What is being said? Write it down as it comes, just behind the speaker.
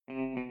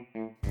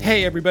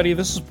Hey everybody,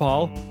 this is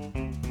Paul.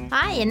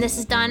 Hi, and this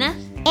is Donna.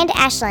 And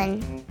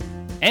Ashlyn.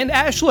 And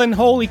Ashlyn,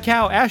 holy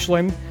cow,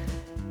 Ashlyn.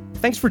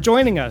 Thanks for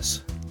joining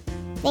us.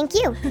 Thank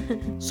you.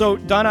 So,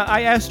 Donna,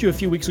 I asked you a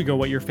few weeks ago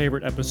what your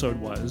favorite episode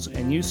was,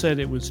 and you said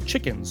it was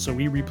chickens, so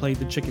we replayed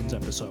the chickens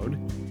episode.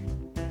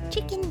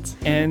 Chickens.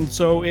 And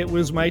so it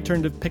was my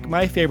turn to pick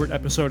my favorite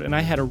episode, and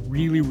I had a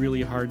really,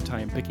 really hard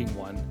time picking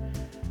one.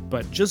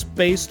 But just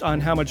based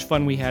on how much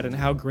fun we had and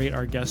how great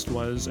our guest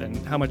was and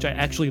how much I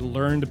actually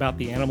learned about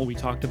the animal we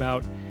talked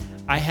about,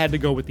 I had to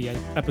go with the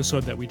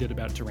episode that we did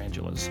about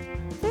tarantulas.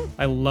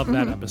 I love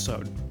that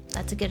episode.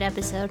 That's a good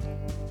episode.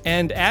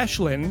 And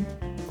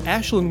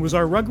Ashlyn was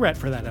our Rugrat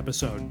for that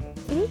episode.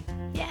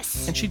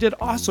 Yes. And she did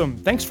awesome.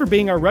 Thanks for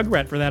being our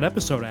Rugrat for that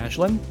episode,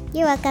 Ashlyn.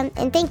 You're welcome,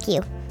 and thank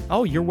you.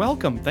 Oh, you're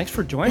welcome. Thanks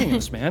for joining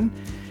us, man.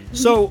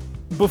 So,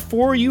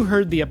 before you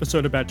heard the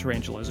episode about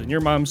tarantulas and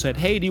your mom said,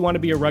 hey, do you want to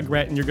be a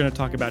Rugrat and you're going to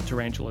talk about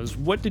tarantulas,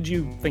 what did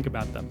you think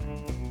about them?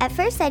 At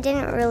first, I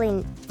didn't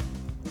really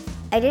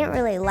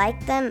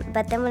like them,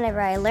 but then whenever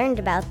I learned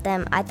about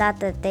them, I thought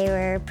that they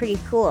were pretty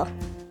cool.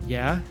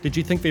 Yeah? Did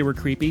you think they were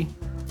creepy?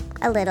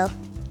 A little.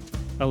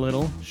 A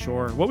little?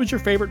 Sure. What was your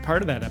favorite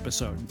part of that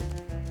episode?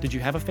 Did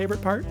you have a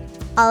favorite part?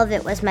 All of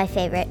it was my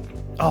favorite.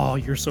 Oh,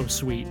 you're so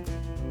sweet.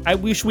 I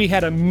wish we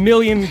had 1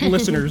 million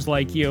listeners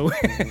like you.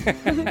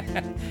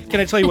 Can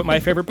I tell you what my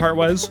favorite part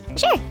was?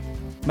 Sure.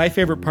 My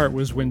favorite part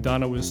was when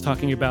Donna was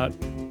talking about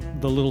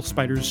the little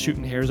spiders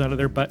shooting hairs out of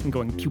their butt and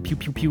going pew, pew,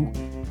 pew, pew.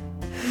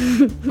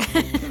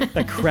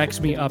 That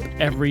cracks me up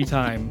every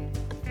time.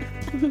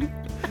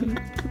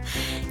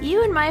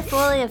 You and my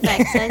Foley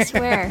effects, I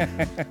swear.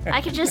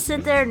 I could just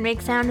sit there and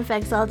make sound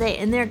effects all day,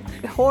 and they're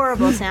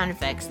horrible sound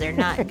effects. They're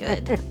not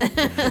good.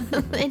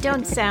 They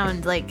don't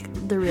sound like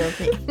the real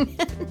thing.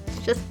 It's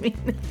just me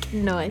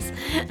making noise.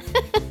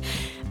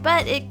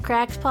 But it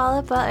cracks Paul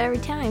up every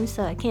time,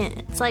 so I can't.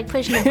 It's like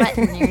pushing a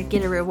button there to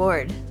get a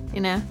reward,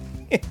 you know?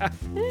 Yeah.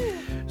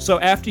 So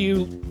after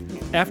you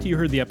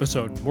heard the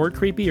episode, more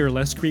creepy or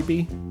less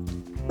creepy?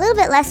 A little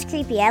bit less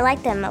creepy. I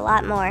like them a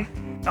lot more.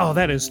 Oh,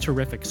 that is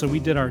terrific. So we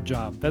did our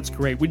job. That's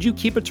great. Would you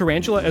keep a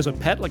tarantula as a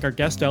pet like our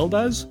guest Elle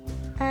does?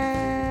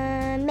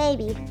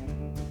 Maybe.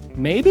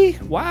 Maybe?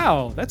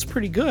 Wow, that's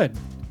pretty good.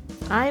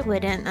 I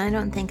wouldn't. I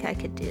don't think I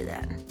could do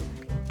that.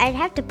 I'd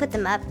have to put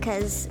them up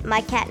because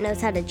my cat knows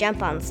how to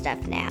jump on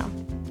stuff now.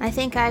 I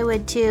think I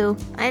would too.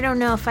 I don't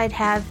know if I'd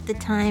have the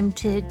time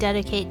to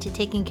dedicate to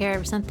taking care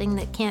of something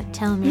that can't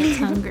tell me it's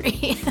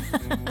hungry.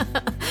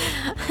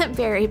 I'm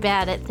very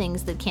bad at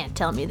things that can't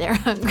tell me they're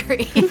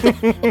hungry.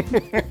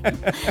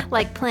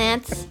 Like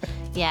plants.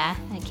 Yeah,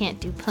 I can't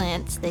do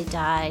plants. They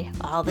die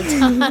all the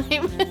time.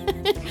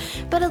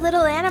 But a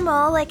little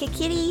animal like a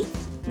kitty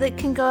that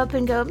can go up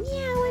and go,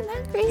 meow, I'm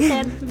hungry,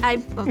 then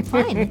I'm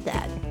fine with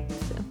that.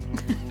 So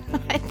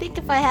I think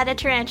if I had a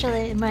tarantula,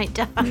 it might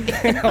die.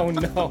 Oh,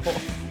 no.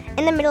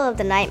 In the middle of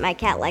the night, my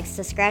cat likes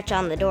to scratch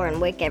on the door and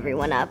wake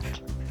everyone up.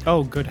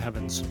 Oh, good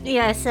heavens.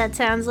 Yes, that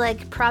sounds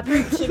like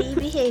proper kitty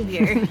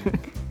behavior.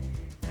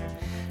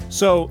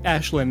 So,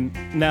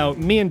 Ashlyn, now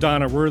me and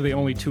Donna, we're the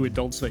only two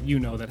adults that you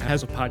know that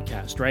has a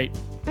podcast, right?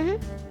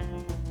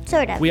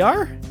 Sort of. We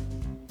are?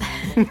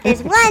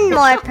 There's one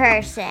more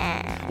person.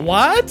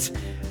 What?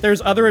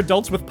 There's other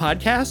adults with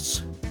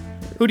podcasts?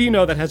 Who do you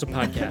know that has a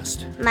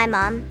podcast? My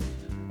mom.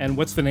 And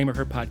what's the name of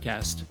her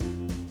podcast?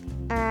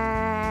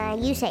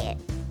 You say it.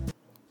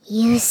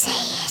 You say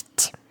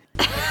it.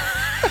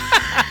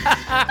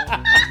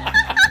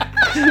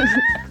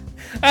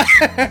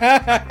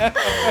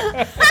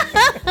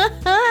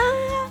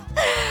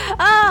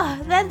 Oh,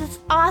 that's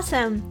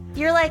awesome.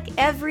 You're like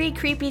every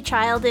creepy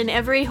child in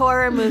every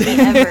horror movie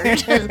ever.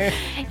 Just,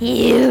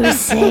 you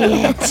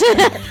say it.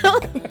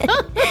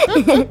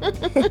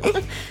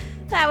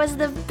 That was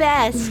the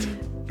best.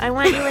 I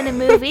want you in a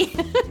movie.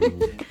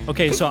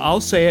 Okay, so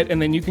I'll say it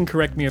and then you can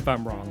correct me if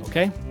I'm wrong,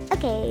 okay?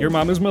 Okay. Your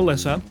mom is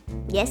Melissa,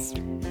 Yes.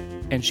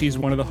 and she's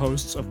one of the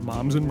hosts of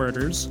Moms and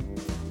Murders,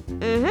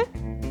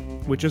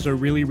 which is a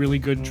really, really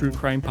good true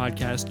crime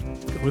podcast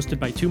hosted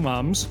by two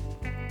moms.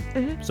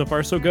 So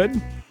far, so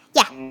good?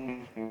 Yeah.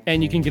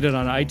 And you can get it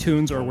on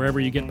iTunes or wherever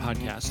you get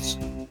podcasts.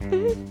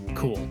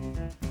 Cool.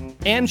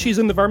 And she's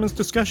in the Varmints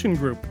discussion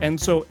group, and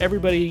so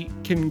everybody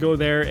can go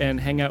there and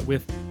hang out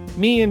with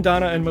me and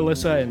Donna and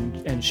Melissa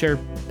and share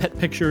pet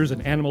pictures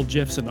and animal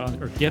GIFs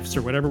or GIFs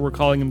or whatever we're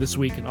calling them this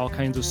week and all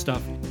kinds of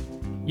stuff.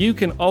 You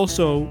can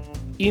also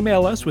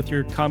email us with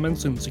your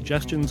comments and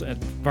suggestions at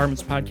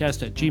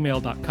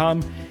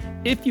varmintspodcast@gmail.com.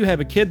 If you have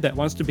a kid that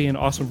wants to be an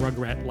awesome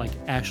Rugrat like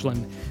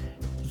Ashlyn,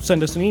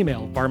 send us an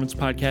email,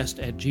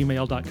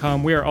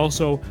 varmintspodcast@gmail.com. We are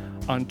also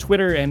on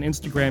Twitter and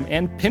Instagram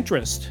and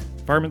Pinterest,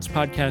 Varmints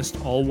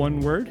Podcast, all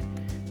one word.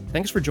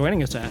 Thanks for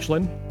joining us,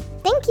 Ashlyn.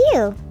 Thank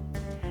you.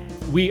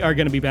 We are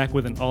going to be back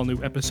with an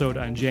all-new episode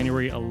on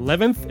January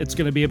 11th. It's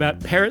going to be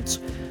about parrots.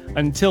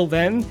 Until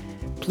then,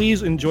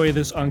 please enjoy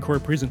this encore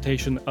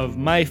presentation of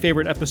my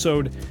favorite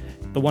episode,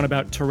 the one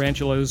about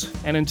tarantulas.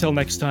 And until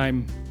next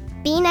time,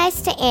 Be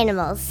nice to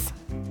animals.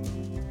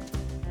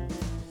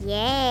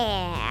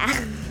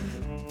 Yeah.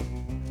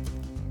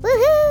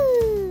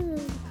 Woohoo!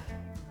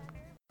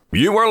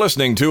 You are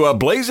listening to a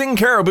Blazing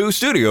Caribou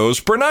Studios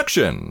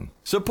production.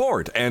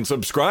 Support and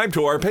subscribe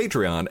to our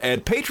Patreon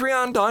at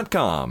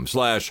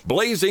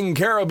patreon.com/Blazing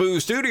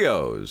Caribou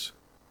Studios.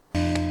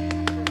 Joey,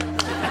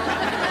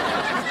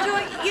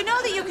 you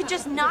know that you could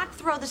just not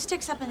throw the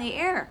sticks up in the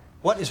air.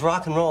 What is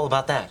rock and roll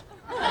about that?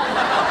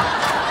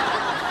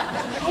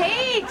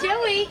 Hey,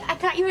 Joey, I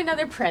got you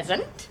another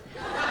present.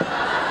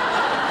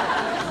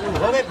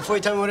 Wait before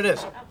you tell me what it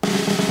is.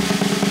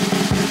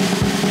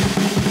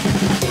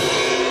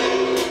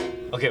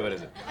 Okay, what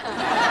is it?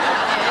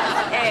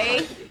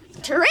 A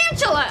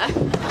tarantula.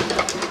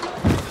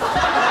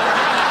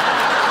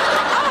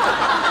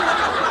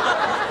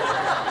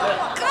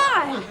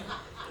 God,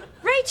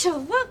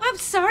 Rachel, I'm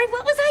sorry.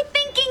 What was I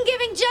thinking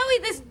giving Joey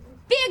this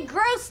big,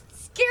 gross,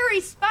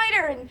 scary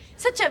spider in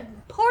such a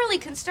poorly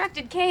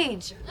constructed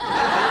cage? What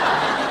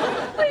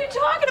are you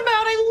talking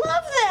about? I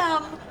love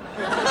them.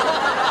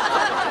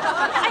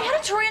 I had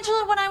a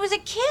tarantula when I was a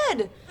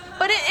kid,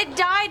 but it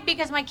died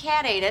because my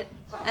cat ate it,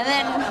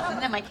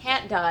 and then my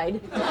cat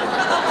died.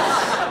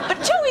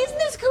 But Joey, isn't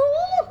this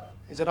cool?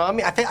 Is it on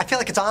me? I feel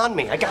like it's on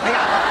me. I got...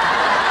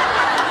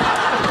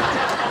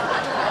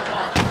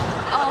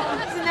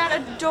 Oh, isn't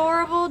that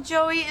adorable?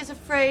 Joey is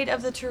afraid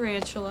of the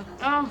tarantula.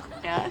 Oh,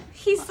 yeah,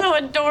 he's so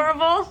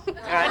adorable. God,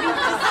 he's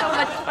just so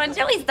much fun.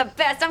 Joey's the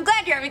best. I'm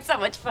glad you're having so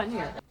much fun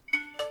here.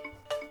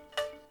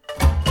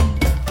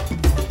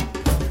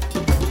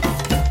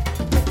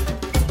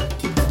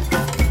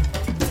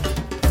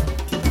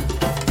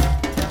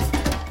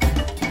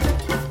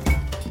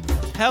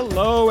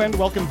 Hello, and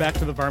welcome back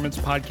to the Varmints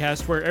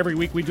Podcast, where every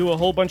week we do a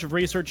whole bunch of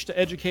research to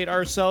educate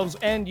ourselves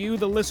and you,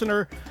 the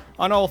listener,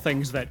 on all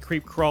things that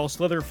creep, crawl,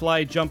 slither,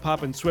 fly, jump,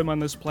 hop, and swim on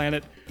this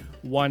planet,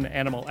 one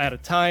animal at a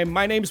time.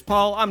 My name's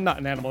Paul. I'm not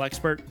an animal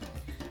expert.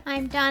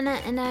 I'm Donna,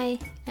 and I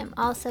am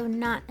also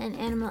not an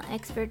animal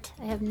expert.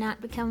 I have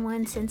not become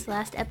one since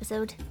last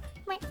episode.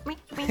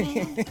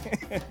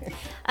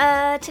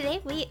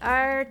 Today we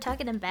are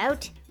talking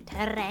about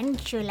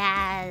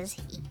tarantulas.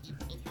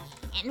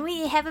 And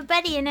we have a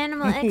buddy, an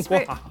animal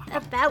expert,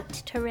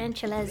 about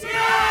tarantulas. Elle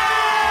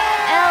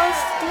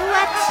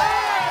Stewart.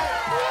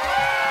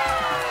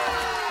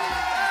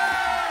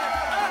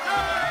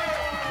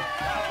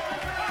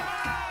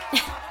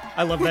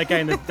 I love that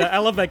guy. I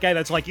love that guy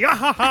that's like, yeah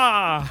ha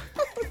ha.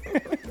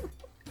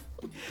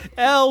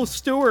 Elle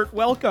Stewart,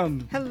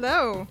 welcome.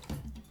 Hello.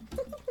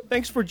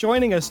 Thanks for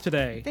joining us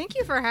today. Thank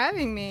you for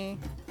having me.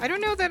 I don't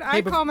know that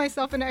I call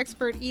myself an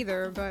expert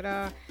either, but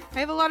I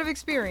have a lot of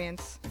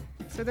experience.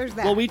 So there's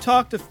that. Well, we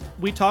talked a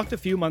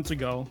few months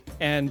ago,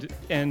 and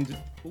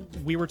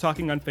we were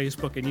talking on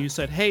Facebook, and you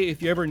said, hey,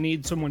 if you ever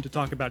need someone to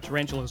talk about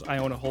tarantulas, I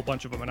own a whole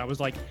bunch of them. And I was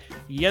like,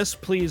 yes,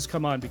 please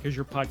come on, because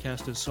your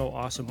podcast is so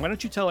awesome. Why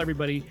don't you tell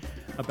everybody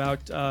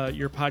about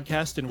your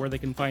podcast and where they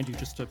can find you,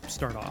 just to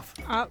start off?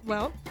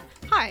 Well,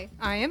 hi,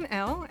 I am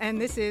Elle,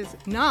 and this is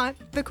not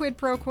the Quid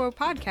Pro Quo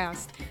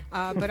podcast,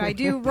 but I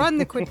do run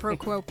the Quid Pro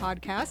Quo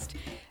podcast.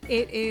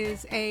 It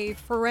is a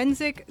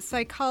forensic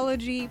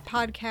psychology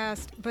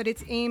podcast, but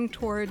it's aimed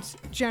towards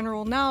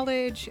general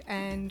knowledge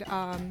and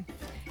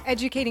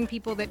educating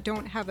people that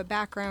don't have a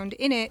background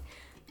in it,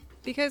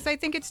 because I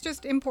think it's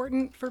just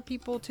important for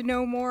people to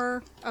know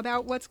more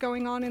about what's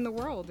going on in the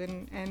world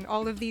and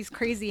all of these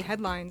crazy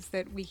headlines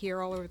that we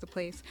hear all over the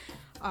place.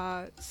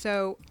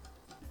 So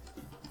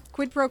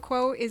Quid Pro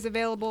Quo is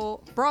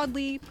available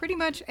broadly pretty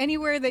much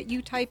anywhere that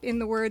you type in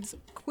the words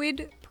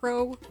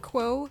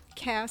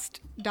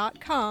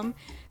quidproquocast.com.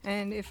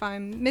 And if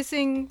I'm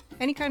missing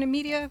any kind of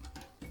media,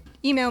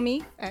 email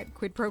me at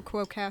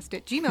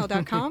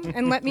quidproquocast@gmail.com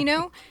and let me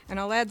know, and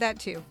I'll add that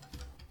too.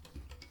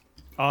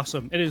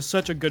 Awesome. It is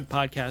such a good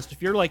podcast.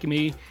 If you're like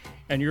me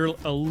and you're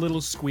a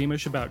little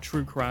squeamish about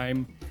true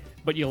crime,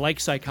 but you like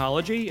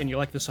psychology and you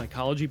like the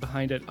psychology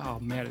behind it, oh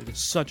man, it is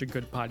such a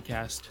good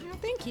podcast. Oh,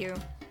 thank you.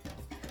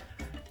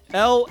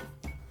 Elle,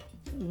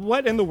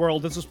 what in the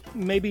world, this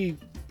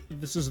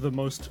is the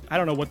most, I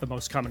don't know what the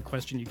most common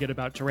question you get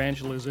about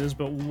tarantulas is,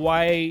 but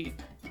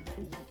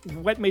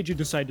what made you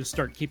decide to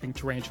start keeping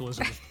tarantulas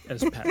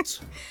as pets?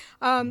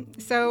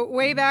 So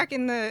way back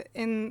in the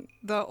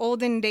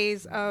olden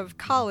days of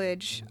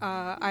college,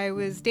 I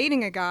was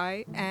dating a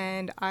guy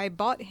and I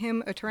bought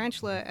him a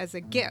tarantula as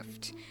a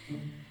gift.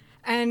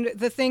 And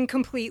the thing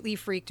completely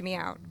freaked me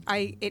out.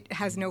 It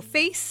has no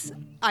face.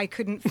 I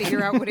couldn't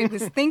figure out what it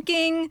was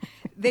thinking.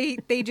 They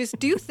just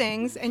do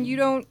things, and you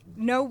don't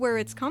know where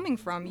it's coming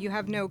from. You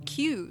have no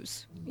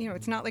cues. You know,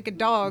 it's not like a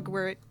dog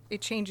where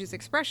it changes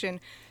expression.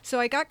 So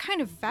I got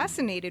kind of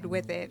fascinated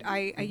with it.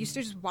 I used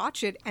to just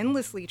watch it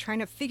endlessly, trying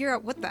to figure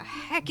out what the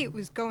heck it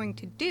was going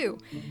to do.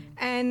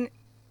 And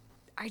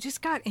I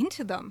just got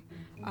into them.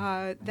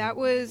 That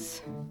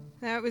was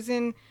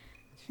in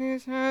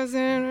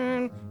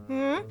 2000,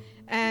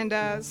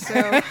 and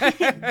so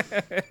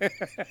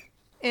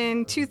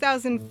in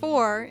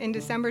 2004, in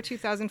December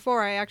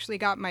 2004, I actually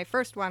got my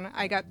first one.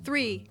 I got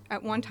 3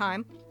 at one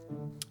time.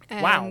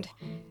 And wow.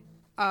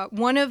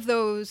 One of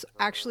those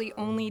actually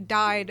only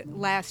died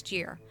last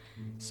year.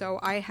 So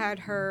I had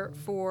her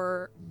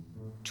for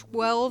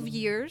 12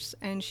 years,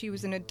 and she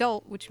was an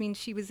adult, which means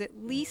she was at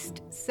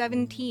least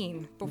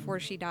 17 before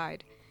she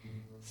died.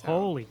 So,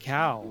 Holy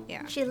cow.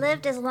 yeah. She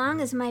lived as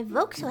long as my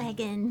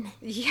Volkswagen.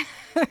 Yeah.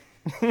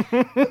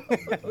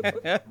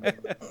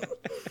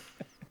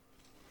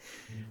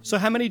 So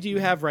how many do you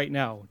have right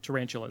now,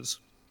 tarantulas?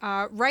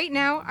 Right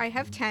now, I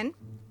have 10.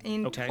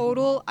 In Okay.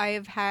 total, I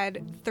have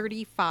had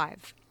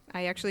 35.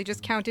 I actually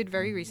just counted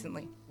very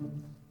recently.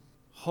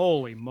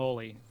 Holy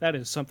moly, that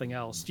is something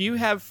else. Do you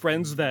have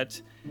friends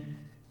that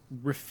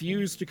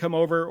refuse to come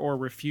over or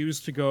refuse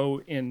to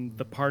go in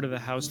the part of the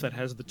house that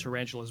has the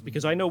tarantulas?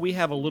 Because I know we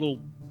have a little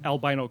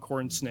albino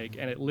corn snake,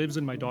 and it lives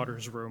in my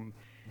daughter's room.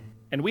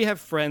 And we have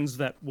friends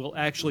that will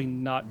actually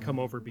not come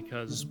over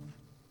because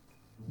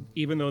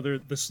even though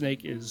the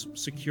snake is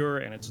secure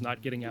and it's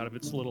not getting out of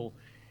its little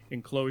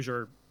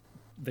enclosure,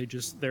 they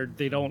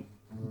don't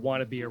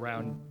want to be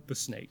around the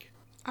snake.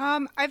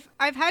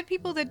 I've had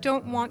people that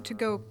don't want to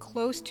go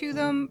close to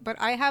them, but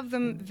I have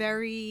them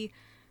very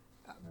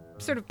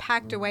sort of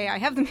packed away. I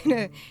have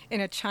them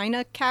in a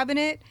china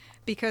cabinet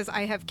because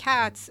I have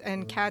cats,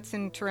 and cats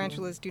and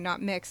tarantulas do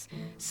not mix.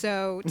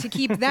 So to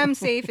keep them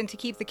safe and to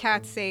keep the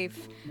cats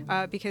safe,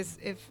 because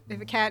if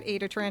a cat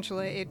ate a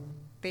tarantula,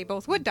 they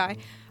both would die.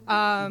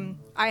 I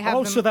have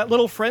them. So that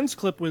little Friends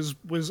clip was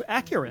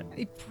accurate.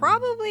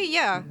 Probably,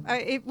 yeah.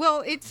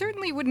 It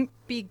certainly wouldn't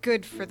be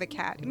good for the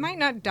cat. It might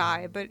not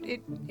die, but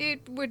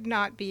it would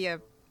not be a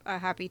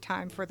happy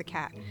time for the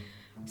cat.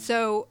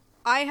 So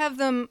I have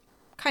them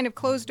kind of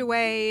closed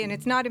away, and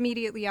it's not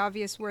immediately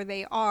obvious where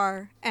they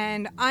are.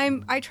 And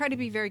I try to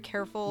be very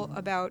careful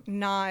about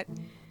not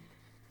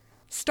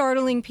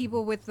startling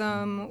people with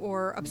them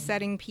or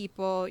upsetting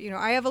people. You know,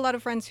 I have a lot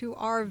of friends who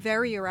are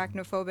very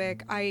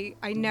arachnophobic.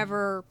 I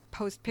never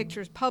post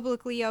pictures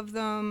publicly of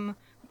them,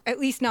 at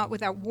least not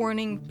without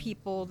warning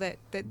people that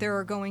there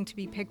are going to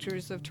be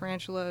pictures of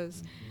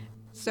tarantulas.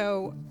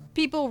 So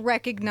people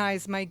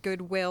recognize my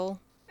goodwill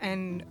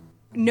and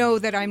know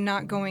that I'm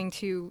not going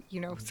to,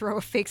 throw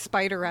a fake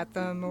spider at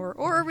them or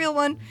a real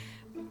one.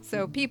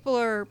 So people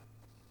are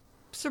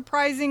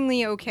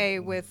surprisingly okay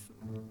with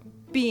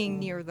being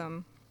near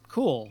them.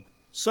 Cool.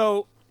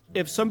 So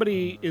if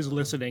somebody is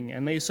listening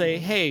and they say,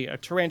 hey, a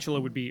tarantula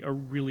would be a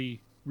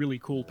really, really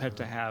cool pet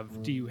to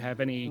have, do you have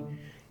any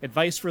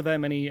advice for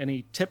them?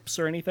 Any tips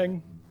or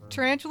anything?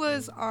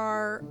 Tarantulas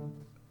are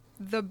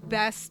the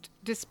best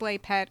display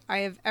pet I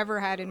have ever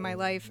had in my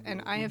life,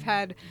 and I have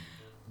had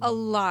a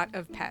lot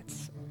of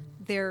pets.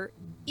 They're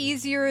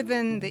easier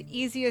than the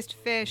easiest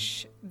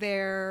fish.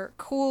 They're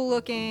cool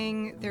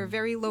looking. They're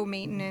very low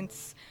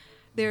maintenance.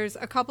 There's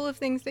a couple of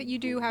things that you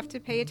do have to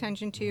pay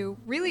attention to.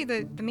 Really,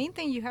 the main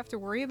thing you have to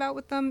worry about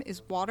with them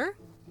is water.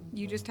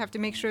 You just have to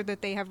make sure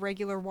that they have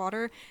regular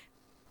water.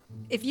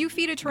 If you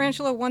feed a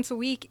tarantula once a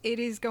week, it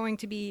is going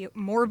to be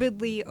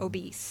morbidly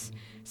obese.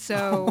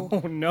 So,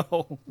 oh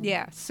no.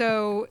 Yeah,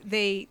 so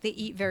they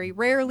eat very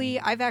rarely.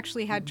 I've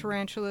actually had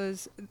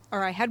tarantulas,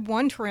 or I had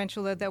one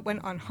tarantula that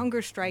went on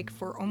hunger strike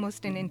for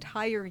almost an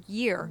entire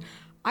year.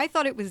 I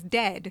thought it was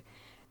dead,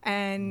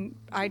 and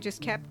I just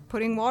kept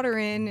putting water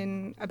in,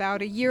 and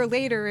about a year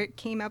later it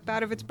came up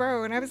out of its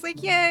burrow, and I was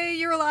like, yay,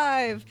 you're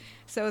alive.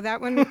 So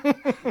that one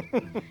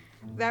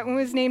that one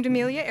was named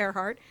Amelia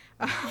Earhart.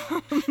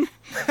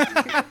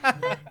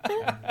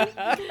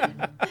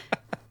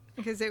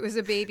 Because it was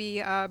a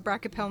baby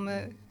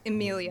Brachypelma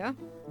Amelia.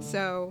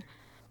 So,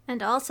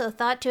 and also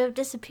thought to have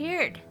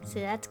disappeared. So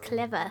that's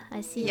clever.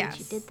 I see what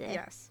you did there.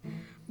 Yes.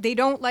 They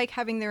don't like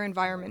having their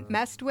environment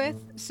messed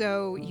with,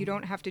 so you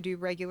don't have to do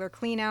regular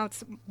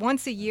cleanouts.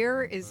 Once a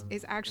year is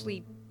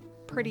actually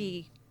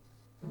pretty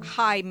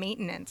high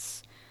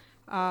maintenance.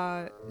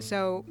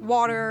 So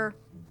water,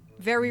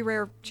 very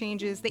rare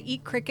changes. They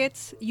eat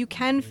crickets. You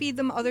can feed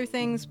them other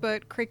things,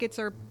 but crickets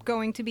are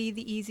going to be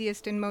the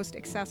easiest and most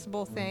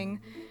accessible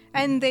thing.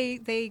 And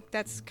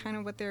that's kind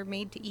of what they're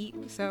made to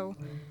eat. So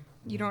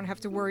you don't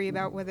have to worry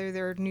about whether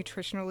they're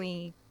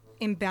nutritionally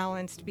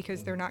imbalanced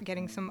because they're not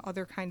getting some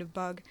other kind of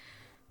bug.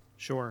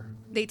 Sure.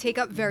 They take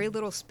up very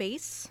little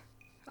space,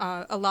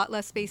 a lot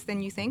less space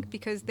than you think,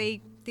 because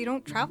they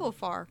don't travel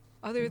far.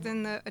 Other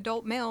than the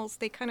adult males,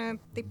 they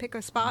pick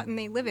a spot and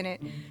they live in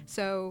it.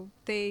 So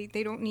they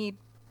don't need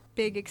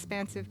big,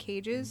 expansive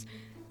cages.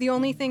 The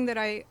only thing that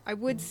I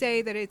would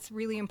say that it's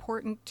really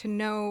important to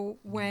know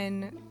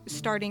when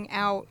starting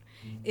out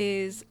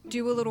is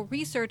do a little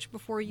research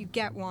before you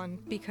get one,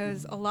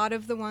 because a lot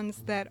of the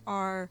ones that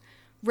are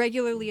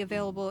regularly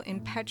available in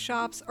pet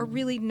shops are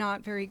really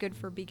not very good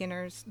for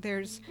beginners.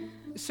 There's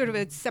sort of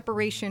a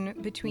separation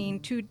between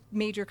two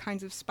major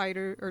kinds of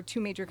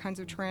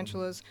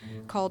tarantulas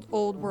called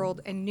Old World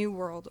and New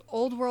World.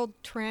 Old World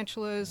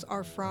tarantulas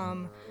are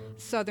from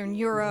Southern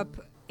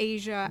Europe,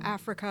 Asia,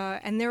 Africa,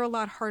 and they're a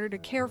lot harder to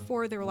care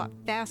for. They're a lot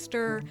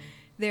faster.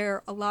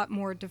 They're a lot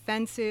more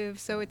defensive.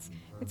 So it's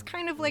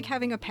kind of like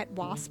having a pet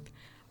wasp.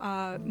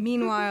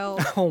 Meanwhile,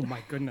 oh my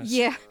goodness.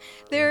 Yeah,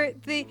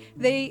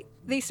 they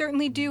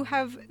certainly do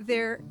have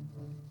their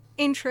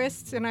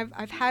interests, and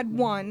I've had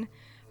one,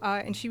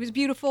 and she was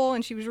beautiful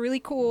and she was really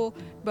cool,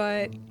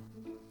 but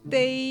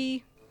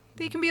they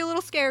can be a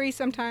little scary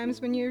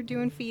sometimes when you're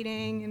doing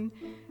feeding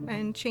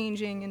and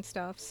changing and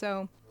stuff.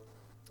 So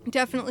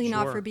definitely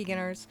not Sure. for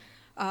beginners.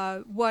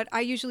 What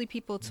I usually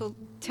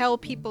tell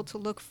people to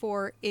look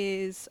for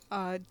is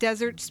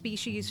desert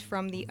species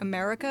from the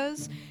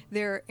Americas.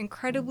 They're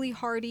incredibly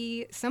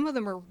hardy. Some of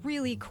them are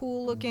really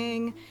cool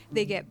looking.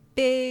 They get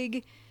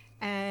big,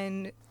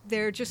 and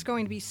they're just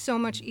going to be so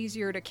much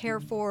easier to care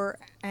for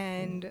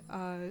and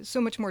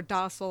so much more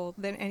docile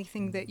than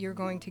anything that you're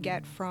going to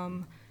get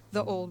from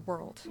the old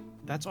world.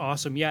 That's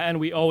awesome. Yeah, and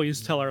we always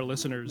tell our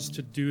listeners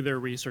to do their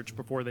research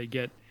before they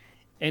get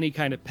any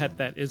kind of pet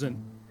that isn't,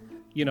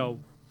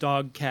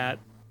 dog, cat,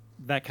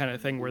 that kind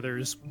of thing, where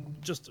there's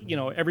just,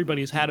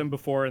 everybody's had them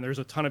before and there's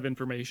a ton of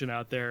information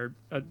out there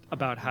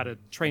about how to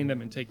train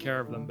them and take care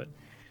of them. But,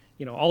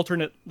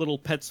 alternate little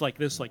pets like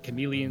this, like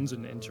chameleons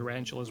and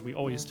tarantulas, we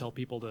always tell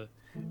people to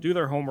do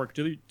their homework,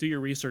 do your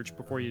research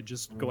before you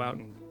just go out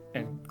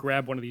and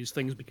grab one of these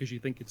things because you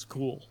think it's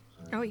cool.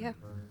 Oh, yeah.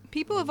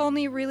 People have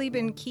only really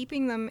been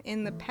keeping them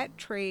in the pet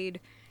trade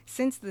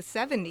since the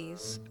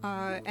 70s,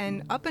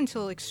 and up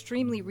until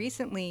extremely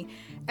recently,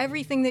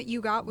 everything that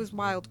you got was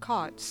wild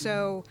caught.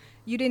 So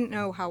you didn't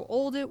know how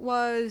old it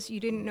was, you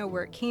didn't know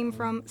where it came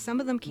from. Some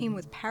of them came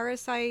with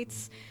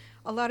parasites.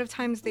 A lot of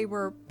times they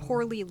were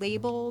poorly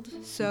labeled,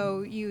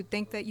 so you'd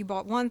think that you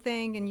bought one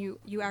thing and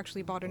you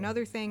actually bought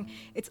another thing.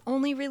 It's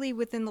only really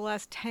within the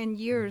last 10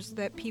 years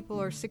that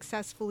people are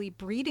successfully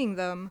breeding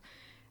them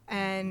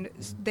and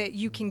that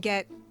you can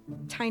get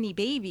tiny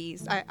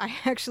babies. I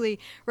actually,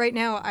 right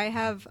now, I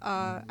have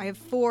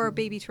 4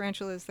 baby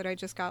tarantulas that I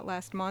just got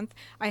last month.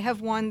 I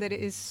have one that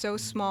is so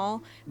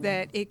small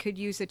that it could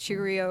use a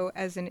Cheerio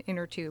as an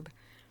inner tube.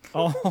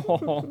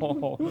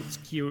 Oh, that's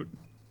cute.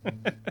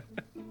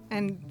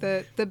 And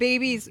the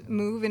babies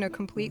move in a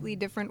completely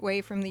different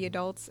way from the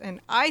adults, and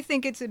I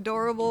think it's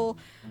adorable.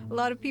 A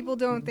lot of people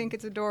don't think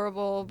it's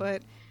adorable,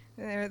 but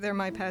they're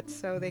my pets,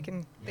 so they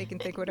can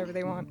think whatever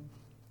they want.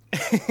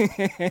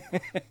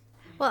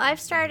 Well,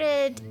 I've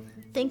started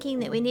thinking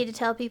that we need to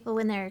tell people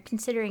when they're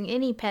considering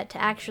any pet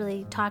to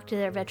actually talk to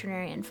their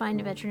veterinarian,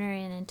 find a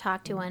veterinarian and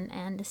talk to one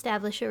and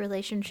establish a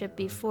relationship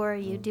before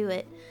you do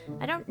it.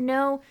 I don't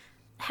know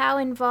how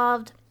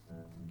involved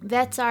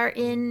vets are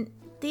in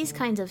these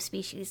kinds of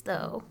species,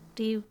 though.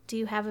 Do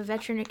you have a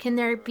veterinarian? Can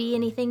there be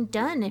anything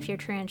done if your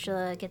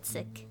tarantula gets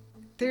sick?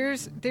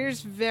 There's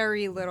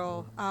very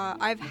little.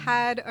 I've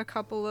had a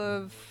couple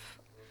of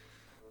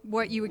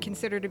what you would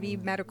consider to be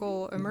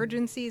medical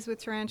emergencies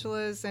with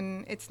tarantulas,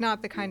 and it's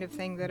not the kind of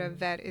thing that a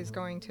vet is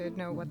going to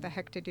know what the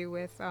heck to do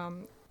with.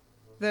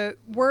 The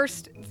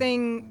worst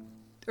thing,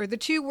 or the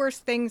 2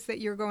 worst things that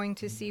you're going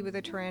to see with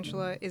a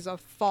tarantula is a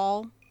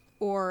fall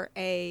or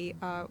a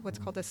what's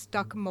called a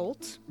stuck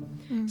molt.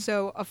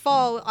 So a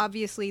fall,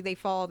 obviously they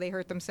fall, they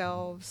hurt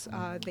themselves,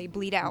 they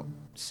bleed out.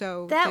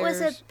 So that was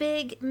a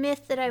big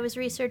myth that I was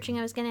researching.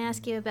 I was going to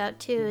ask you about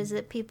too. Is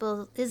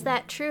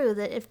that true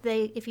that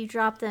if you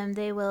drop them,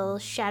 they will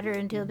shatter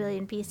into a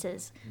billion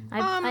pieces?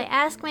 I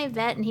asked my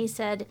vet and he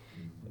said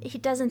he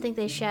doesn't think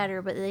they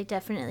shatter, but they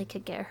definitely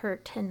could get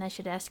hurt. And I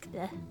should ask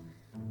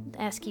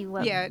you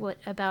what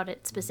about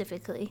it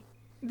specifically.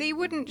 They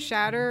wouldn't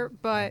shatter,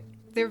 but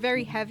they're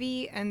very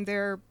heavy, and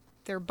their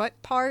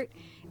butt part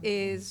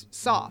is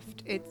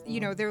soft. It's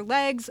their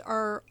legs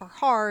are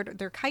hard,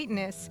 they're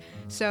chitinous,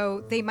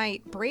 so they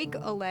might break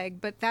a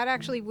leg, but that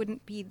actually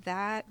wouldn't be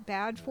that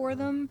bad for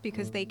them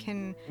because they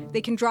can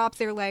drop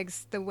their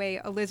legs the way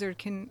a lizard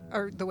can,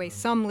 or the way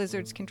some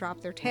lizards can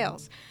drop their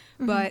tails.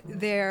 But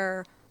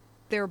their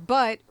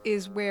butt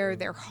is where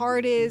their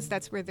heart is,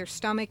 that's where their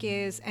stomach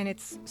is, and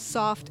it's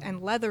soft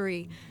and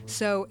leathery.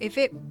 So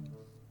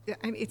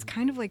it's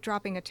kind of like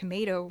dropping a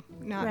tomato,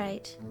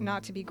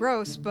 not to be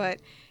gross, but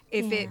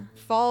if it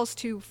falls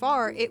too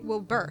far, it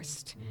will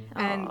burst.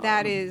 And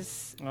that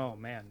is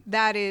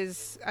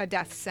a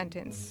death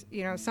sentence.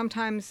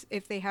 Sometimes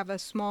if they have a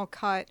small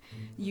cut,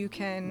 you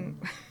can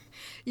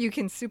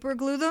super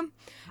glue them.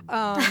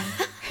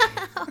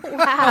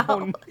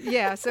 Wow.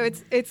 Yeah, so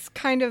it's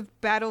kind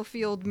of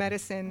battlefield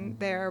medicine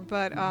there,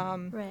 but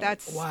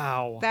that's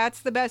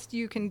the best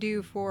you can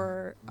do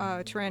for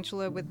a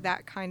tarantula with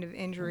that kind of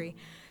injury.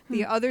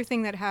 The other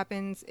thing that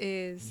happens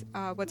is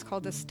what's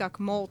called a stuck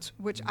molt,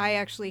 which I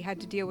actually had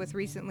to deal with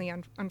recently.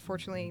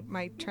 Unfortunately,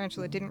 my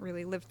tarantula didn't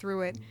really live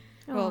through it.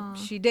 Aww. Well,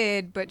 she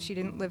did, but she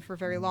didn't live for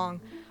very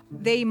long.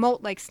 They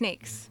molt like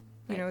snakes.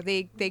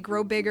 They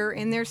grow bigger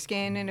in their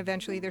skin, and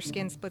eventually their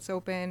skin splits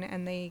open,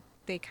 and they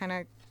kind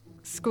of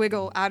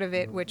squiggle out of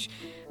it, which,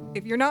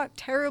 if you're not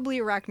terribly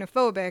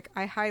arachnophobic,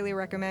 I highly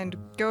recommend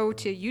go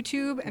to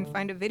YouTube and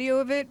find a video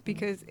of it,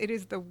 because it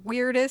is the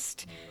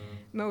weirdest,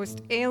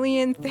 most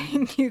alien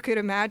thing you could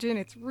imagine.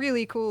 It's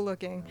really cool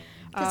looking.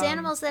 Because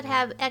animals that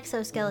have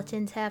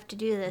exoskeletons have to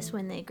do this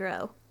when they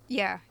grow.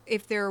 Yeah,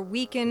 if they're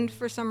weakened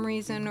for some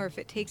reason, or if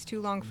it takes too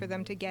long for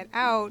them to get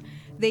out,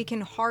 they can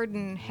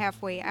harden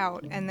halfway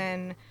out, and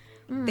then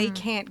they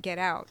can't get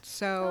out.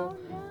 So,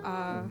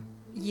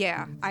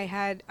 yeah, I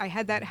had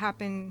that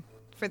happen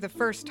for the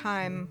first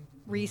time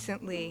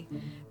recently,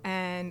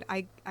 and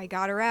I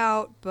got her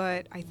out,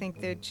 but I think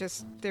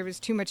that there was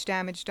too much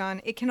damage done.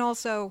 It can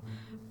also,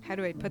 how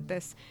do I put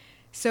this?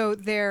 So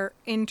their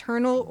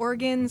internal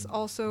organs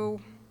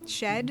also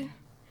shed.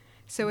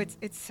 So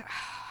it's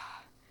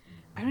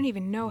I don't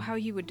even know how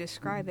you would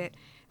describe it.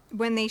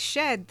 When they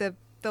shed, the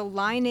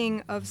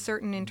lining of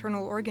certain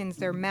internal organs,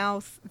 their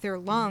mouth, their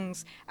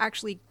lungs,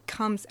 actually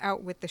comes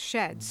out with the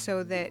shed,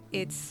 so that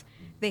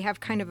they have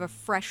kind of a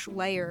fresh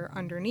layer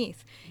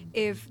underneath.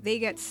 If they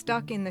get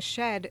stuck in the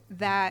shed,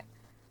 that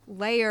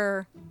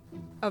layer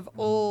of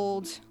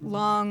old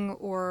lung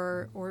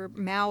or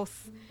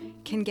mouth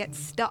can get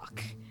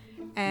stuck,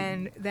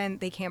 and then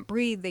they can't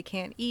breathe, they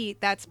can't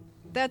eat. That's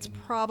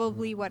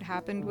probably what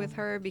happened with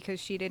her, because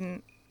she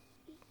didn't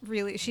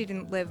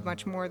live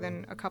much more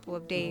than a couple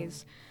of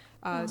days.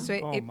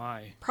 So it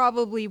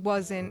probably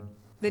wasn't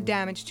the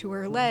damage to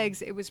her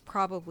legs, it was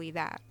probably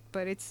that.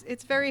 But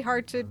it's very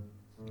hard to,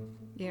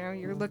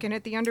 you're looking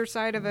at the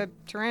underside of a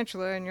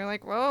tarantula and you're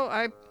like, well,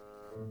 I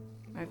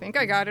think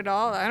I got it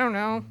all. I don't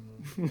know.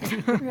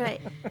 Right.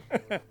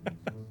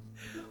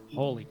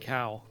 Holy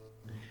cow.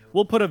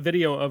 We'll put a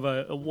video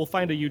we'll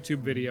find a YouTube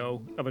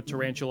video of a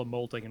tarantula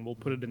molting, and we'll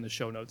put it in the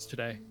show notes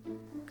today.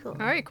 Cool.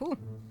 All right, cool.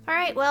 All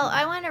right, well,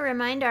 I want to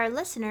remind our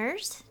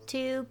listeners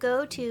to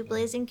go to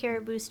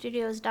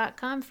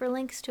blazingcariboustudios.com for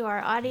links to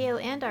our audio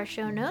and our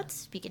show notes.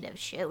 Speaking of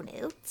show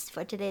notes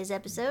for today's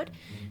episode,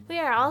 we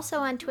are also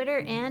on Twitter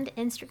and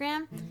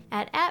Instagram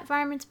at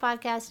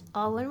 @varmintspodcast,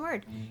 all one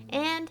word,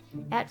 and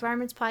at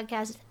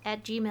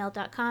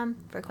varmintspodcast@gmail.com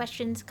for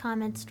questions,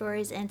 comments,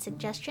 stories, and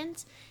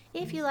suggestions.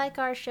 If you like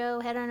our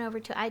show, head on over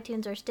to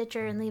iTunes or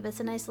Stitcher and leave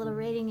us a nice little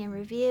rating and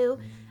review.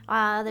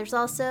 There's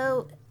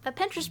also a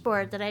Pinterest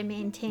board that I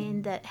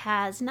maintain that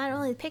has not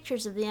only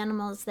pictures of the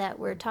animals that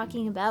we're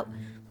talking about,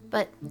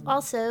 but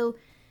also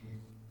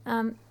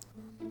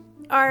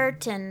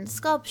art and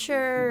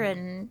sculpture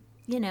and,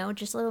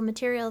 just little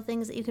material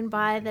things that you can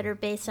buy that are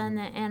based on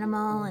the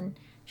animal and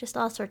just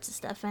all sorts of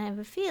stuff. And I have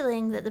a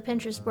feeling that the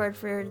Pinterest board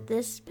for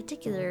this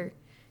particular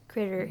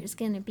critter is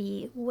going to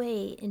be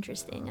way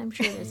interesting. I'm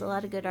sure there's a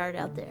lot of good art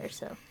out there,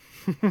 so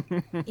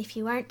if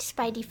you aren't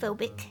Spidey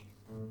phobic,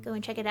 go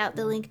and check it out.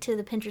 The link to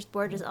the Pinterest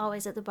board is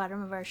always at the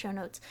bottom of our show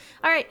notes.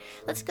 All right,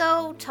 let's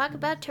go talk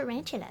about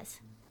tarantulas.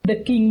 The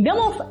kingdom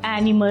of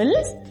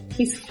animals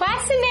is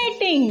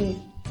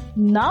fascinating.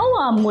 Now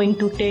I'm going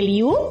to tell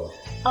you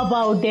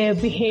about their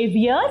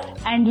behavior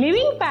and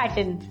living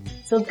pattern.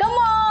 So come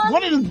on.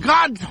 What in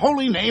God's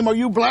holy name are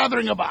you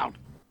blathering about?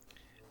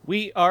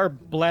 We are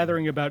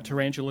blathering about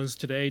tarantulas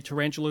today.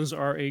 Tarantulas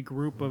are a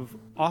group of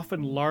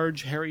often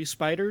large, hairy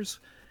spiders.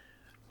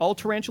 All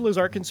tarantulas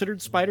are considered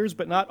spiders,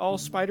 but not all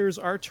spiders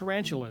are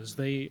tarantulas.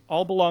 They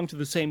all belong to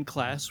the same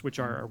class, which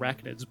are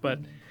arachnids, but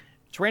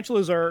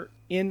tarantulas are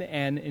in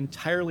an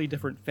entirely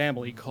different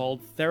family called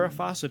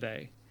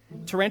Theraphosidae.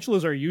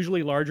 Tarantulas are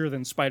usually larger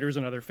than spiders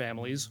in other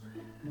families.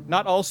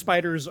 Not all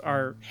spiders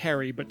are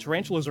hairy, but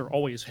tarantulas are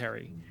always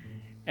hairy.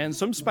 And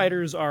some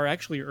spiders are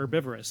actually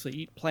herbivorous. They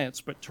eat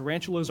plants, but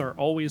tarantulas are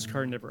always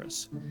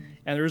carnivorous.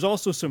 And there's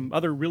also some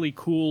other really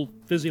cool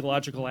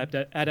physiological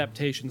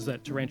adaptations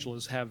that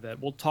tarantulas have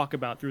that we'll talk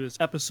about through this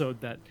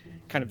episode that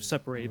kind of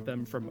separate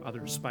them from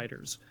other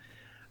spiders.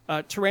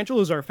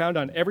 Tarantulas are found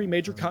on every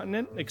major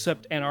continent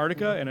except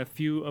Antarctica and a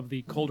few of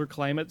the colder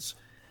climates.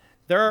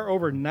 There are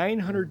over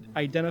 900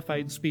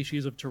 identified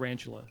species of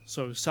tarantula,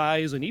 so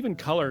size and even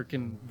color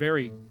can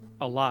vary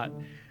a lot.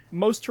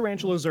 Most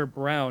tarantulas are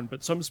brown,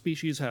 but some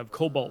species have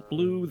cobalt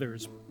blue,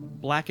 there's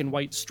black and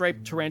white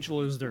striped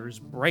tarantulas, there's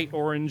bright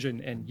orange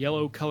and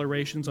yellow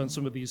colorations on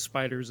some of these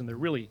spiders, and they're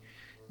really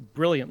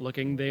brilliant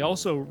looking. They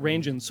also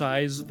range in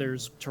size.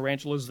 There's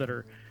tarantulas that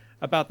are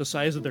about the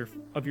size of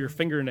your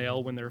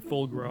fingernail when they're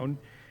full grown.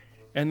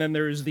 And then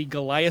there's the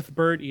Goliath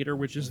bird eater,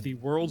 which is the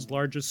world's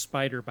largest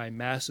spider by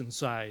mass and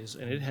size,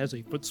 and it has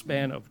a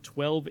footspan of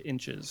 12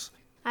 inches.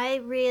 I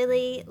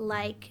really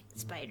like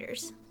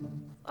spiders.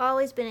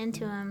 Always been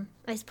into them.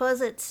 I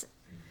suppose is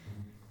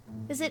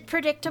it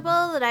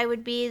predictable that I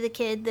would be the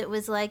kid that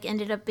was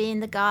ended up being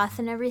the goth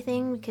and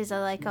everything because I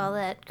like all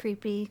that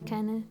creepy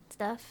kind of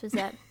stuff? Was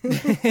it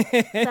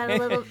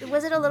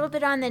a little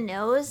bit on the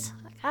nose?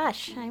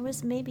 Gosh,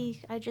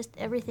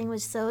 everything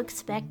was so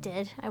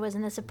expected. I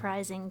wasn't a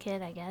surprising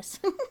kid, I guess.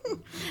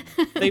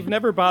 They've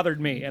never bothered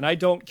me, and I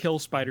don't kill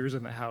spiders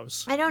in the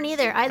house. I don't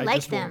either. I like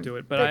just them. Won't do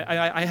it. But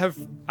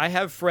I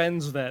have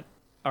friends that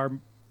are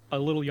a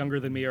little younger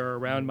than me or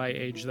around my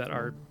age that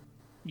are,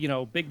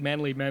 big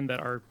manly men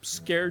that are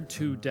scared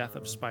to death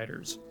of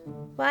spiders.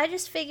 Well, I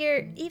just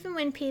figure even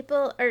when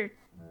people are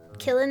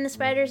killing the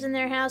spiders in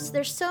their house,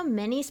 there's so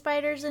many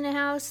spiders in a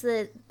house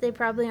that they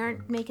probably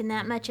aren't making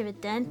that much of a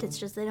dent. It's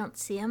just they don't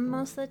see them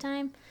most of the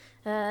time.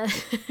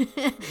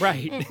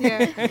 Right.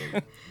 Yeah.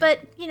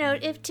 But,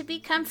 if to be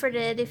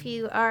comforted, if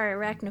you are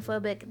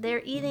arachnophobic,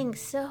 they're eating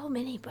so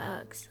many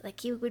bugs.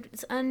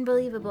 It's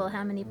unbelievable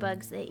how many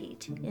bugs they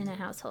eat in a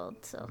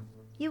household. So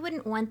you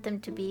wouldn't want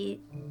them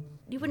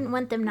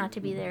not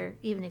to be there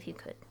even if you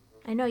could.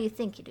 I know you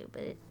think you do,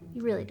 but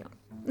you really don't.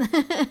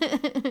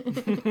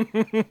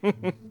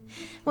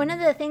 One of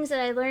the things that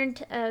I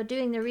learned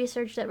doing the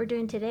research that we're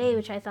doing today,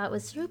 which I thought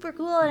was super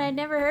cool and I'd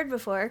never heard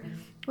before,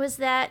 was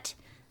that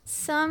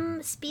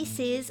some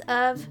species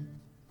of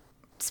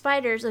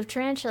spiders, of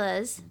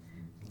tarantulas,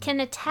 can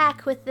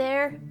attack with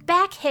their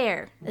back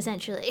hair,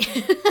 essentially.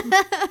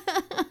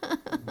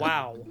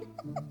 Wow.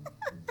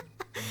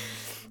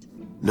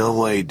 No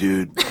way,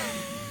 dude.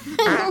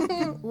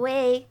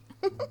 Way.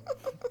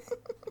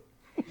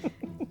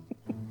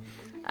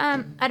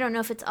 I don't know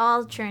if it's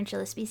all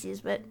tarantula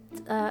species, but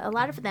a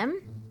lot of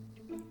them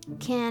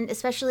can,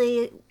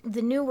 especially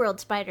the New World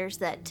spiders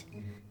that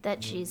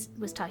she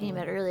was talking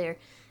about earlier,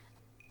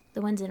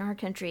 the ones in our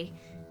country,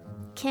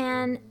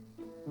 can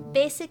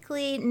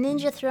basically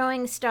ninja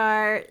throwing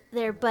star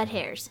their butt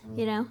hairs.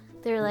 You know,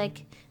 they're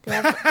like they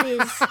have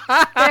these.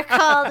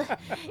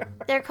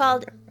 They're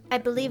called. I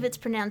believe it's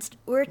pronounced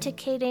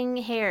urticating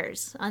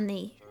hairs on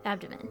the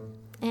abdomen,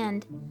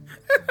 and.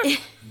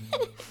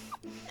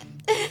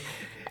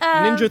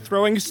 Ninja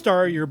throwing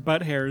star your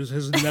butt hairs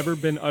has never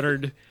been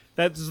uttered.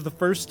 That is the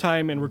first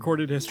time in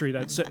recorded history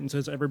that sentence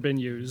has ever been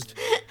used.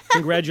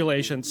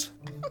 Congratulations.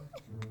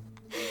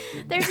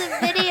 There's a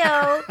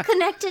video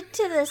connected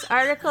to this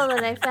article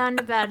that I found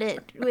about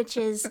it, which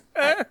is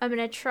I'm going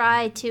to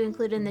try to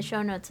include in the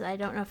show notes. I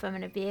don't know if I'm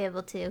going to be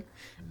able to,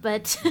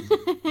 but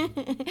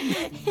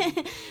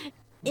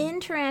in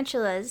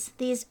tarantulas,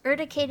 these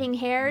urticating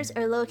hairs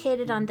are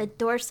located on the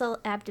dorsal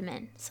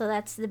abdomen. So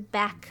that's the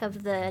back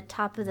of the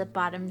top of the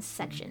bottom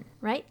section,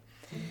 right?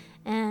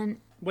 And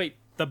wait,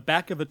 the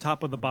back of the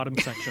top of the bottom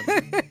section.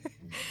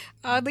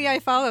 Oddly, I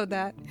followed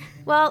that.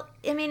 Well,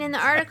 I mean, in the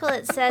article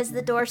it says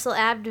the dorsal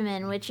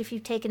abdomen, which if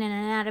you've taken an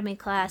anatomy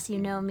class, you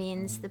know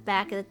means the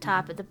back of the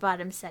top of the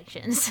bottom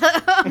section. So,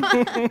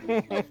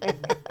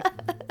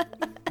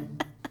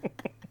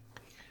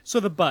 so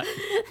the butt.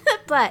 The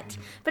butt.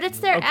 But it's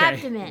their Okay.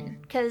 abdomen,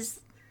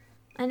 because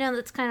I know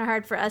that's kind of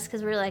hard for us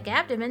because we're like,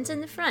 abdomen's in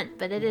the front,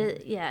 but it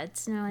is, yeah,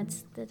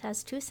 it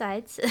has two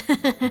sides.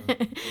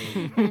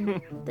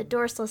 And the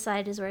dorsal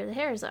side is where the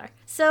hairs are.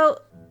 So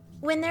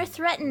when they're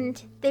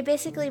threatened, they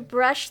basically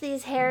brush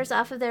these hairs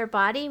off of their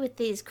body with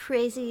these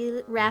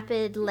crazy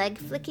rapid leg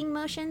flicking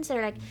motions.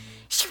 They're like,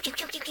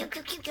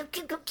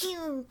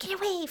 get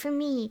away from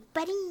me,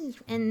 buddy.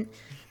 And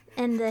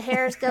the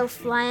hairs go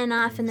flying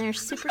off and they're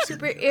super,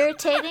 super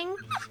irritating.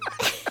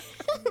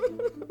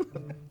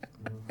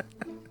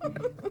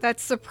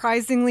 That's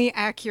surprisingly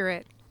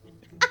accurate.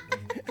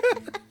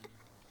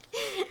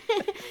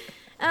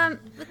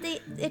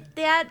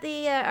 But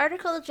the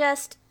article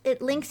just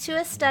links to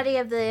a study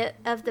of the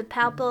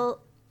palpal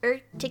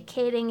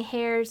urticating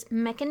hairs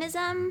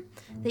mechanism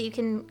that you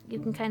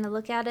can kind of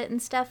look at it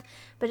and stuff,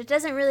 but it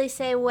doesn't really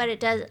say what it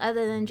does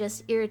other than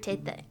just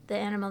irritate the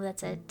animal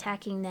that's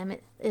attacking them.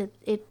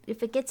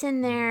 If it gets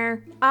in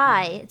their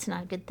eye, it's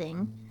not a good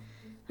thing.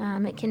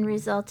 It can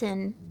result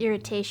in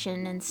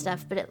irritation and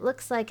stuff, but it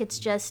looks like it's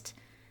just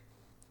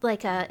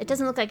like it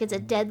doesn't look like it's a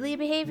deadly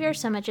behavior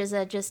so much as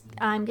a just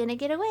I'm gonna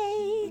get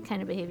away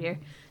kind of behavior.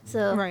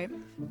 So right.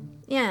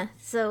 Yeah,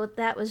 so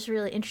that was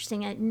really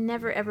interesting. I'd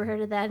never ever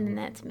heard of that, and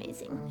that's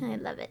amazing. I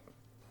love it.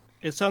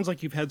 It sounds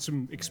like you've had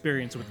some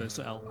experience with this,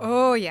 Elle.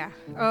 Oh yeah.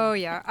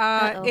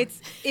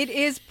 It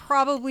is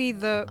probably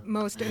the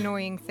most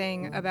annoying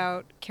thing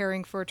about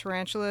caring for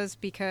tarantulas,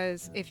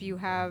 because if you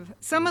have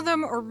some of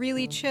them are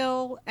really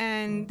chill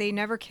and they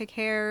never kick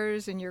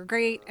hairs and you're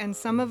great, and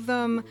some of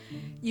them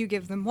you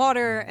give them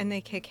water and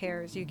they kick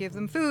hairs, you give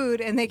them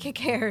food and they kick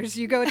hairs,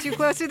 you go too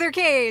close to their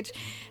cage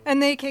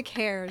and they kick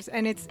hairs,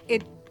 and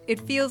it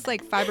feels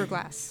like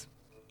fiberglass.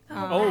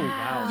 Oh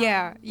wow.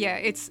 Yeah,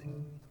 it's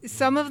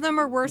some of them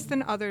are worse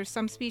than others.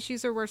 Some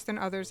species are worse than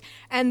others.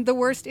 And the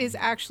worst is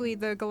actually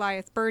the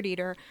Goliath bird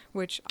eater,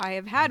 which I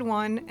have had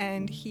one,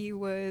 and he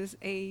was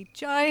a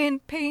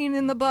giant pain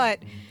in the butt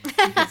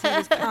because he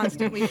was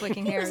constantly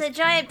flicking hairs. It was a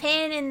giant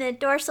pain in the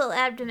dorsal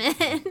abdomen.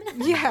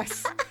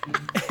 Yes.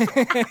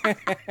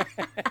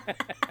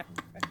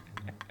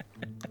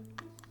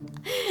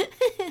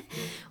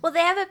 Well,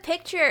 they have a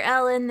picture,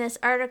 Elle, in this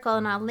article,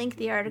 and I'll link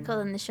the article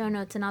in the show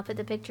notes, and I'll put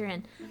the picture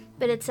in.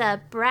 But it's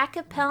a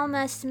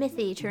Brachypelma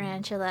smithy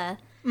tarantula,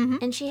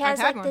 and she has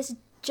like this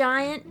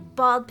giant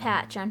bald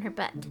patch on her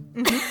butt.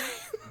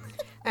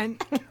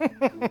 And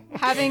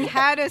having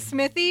had a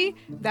smithy,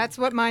 that's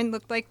what mine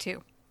looked like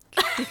too,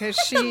 because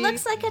she It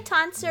looks like a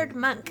tonsured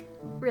monk,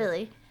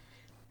 really.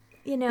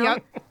 You know.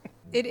 Yep.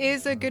 It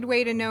is a good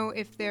way to know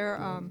if they're,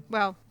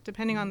 well,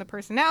 depending on the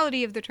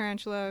personality of the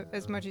tarantula,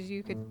 as much as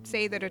you could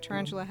say that a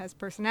tarantula has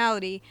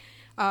personality,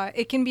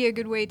 it can be a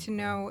good way to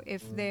know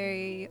if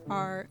they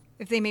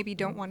maybe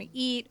don't want to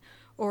eat,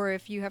 or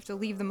if you have to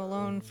leave them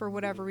alone for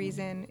whatever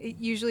reason.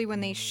 Usually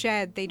when they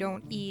shed, they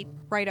don't eat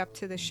right up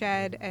to the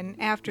shed and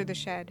after the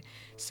shed.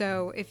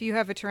 So if you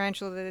have a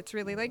tarantula that's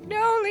really like,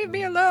 no, leave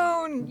me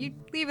alone, you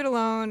leave it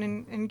alone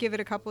and give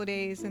it a couple of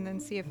days and then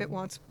see if it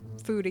wants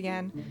food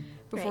again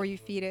before you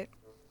feed it.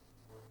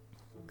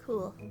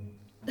 Cool.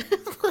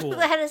 Cool.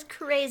 That is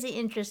crazy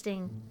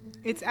interesting.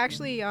 It's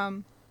actually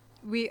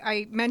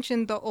I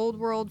mentioned the old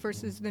world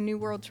versus the new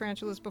world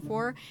tarantulas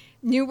before.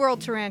 New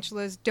world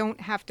tarantulas don't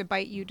have to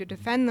bite you to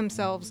defend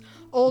themselves.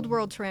 Old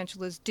world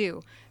tarantulas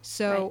do.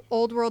 So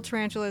old world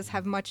tarantulas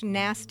have much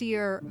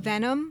nastier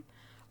venom.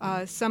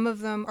 Some of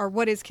them are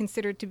what is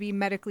considered to be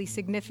medically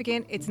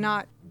significant. It's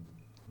not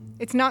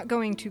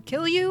going to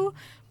kill you,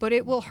 but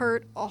it will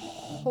hurt a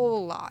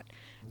whole lot.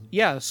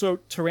 Yeah, so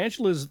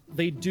tarantulas,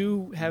 they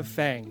do have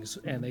fangs,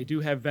 and they do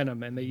have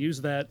venom, and they use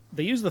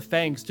the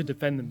fangs to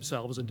defend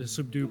themselves and to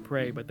subdue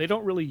prey, but they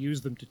don't really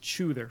use them to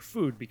chew their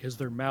food because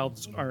their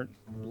mouths aren't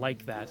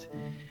like that.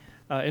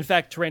 In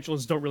fact,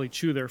 tarantulas don't really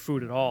chew their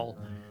food at all.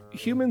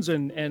 Humans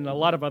and a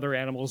lot of other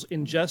animals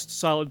ingest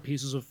solid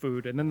pieces of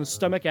food, and then the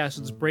stomach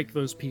acids break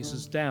those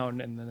pieces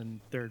down, and then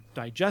they're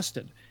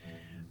digested.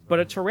 But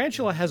a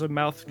tarantula has a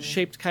mouth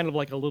shaped kind of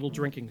like a little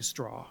drinking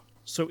straw.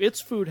 So its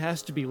food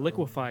has to be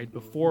liquefied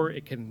before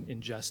it can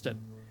ingest it.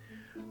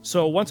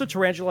 So once a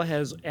tarantula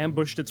has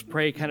ambushed its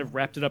prey, kind of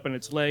wrapped it up in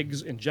its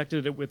legs,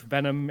 injected it with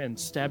venom, and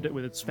stabbed it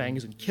with its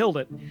fangs and killed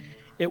it,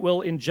 it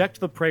will inject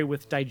the prey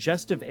with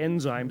digestive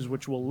enzymes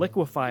which will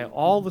liquefy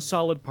all the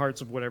solid parts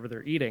of whatever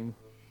they're eating.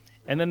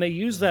 And then they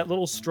use that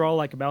little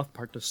straw-like mouth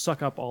part to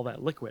suck up all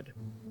that liquid.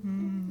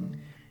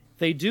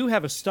 They do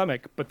have a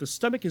stomach, but the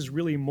stomach is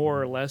really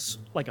more or less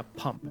like a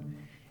pump.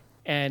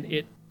 And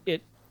it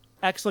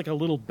acts like a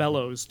little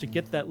bellows to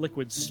get that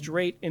liquid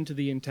straight into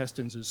the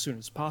intestines as soon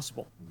as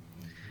possible.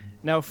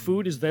 Now,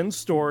 food is then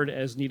stored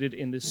as needed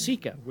in the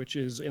ceca, which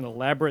is an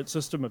elaborate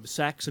system of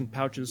sacs and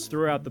pouches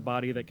throughout the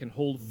body that can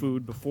hold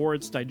food before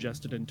it's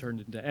digested and turned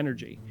into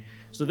energy.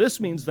 So this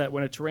means that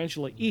when a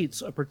tarantula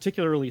eats a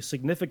particularly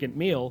significant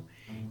meal,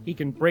 he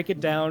can break it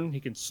down, he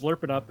can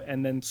slurp it up,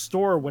 and then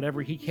store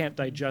whatever he can't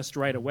digest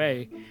right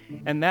away.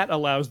 And that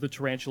allows the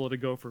tarantula to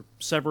go for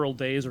several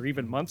days or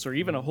even months or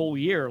even a whole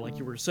year, like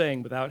you were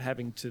saying, without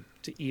having to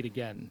eat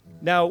again.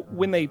 Now,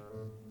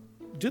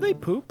 do they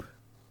poop?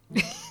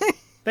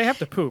 They have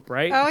to poop,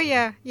 right? Oh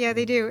yeah,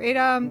 they do.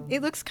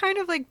 It looks kind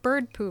of like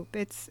bird poop.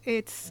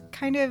 It's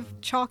kind of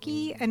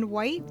chalky and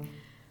white,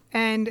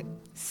 and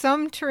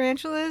some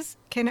tarantulas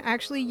can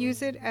actually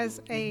use it as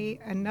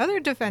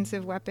another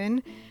defensive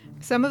weapon.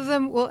 Some of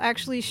them will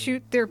actually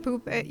shoot their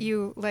poop at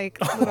you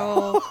like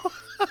little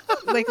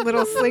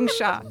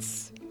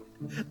slingshots.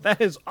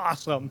 That is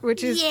awesome.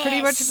 Which is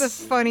pretty much the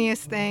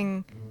funniest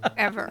thing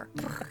ever.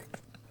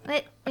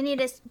 Wait, we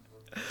need a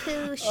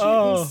poo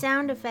shooting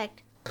sound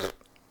effect.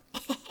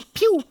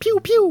 Pew, pew,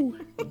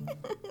 pew.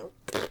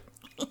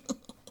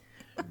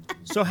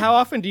 So how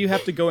often do you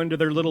have to go into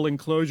their little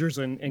enclosures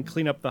and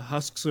clean up the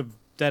husks of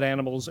dead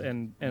animals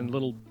and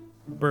little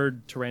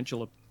bird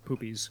tarantula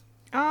poopies?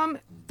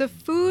 The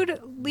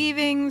food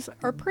leavings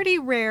are pretty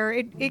rare.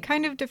 It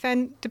kind of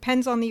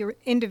depends on the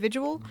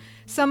individual.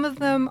 Some of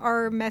them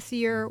are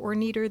messier or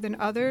neater than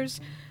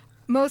others.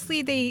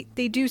 Mostly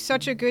they do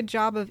such a good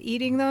job of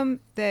eating them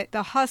that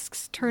the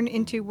husks turn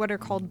into what are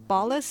called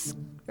bolluses.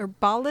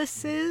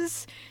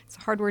 It's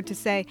a hard word to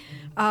say,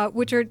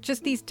 which are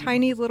just these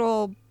tiny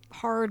little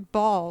hard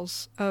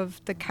balls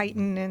of the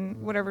chitin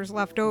and whatever's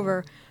left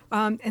over.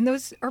 And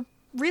those are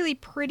really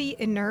pretty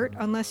inert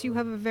unless you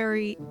have a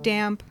very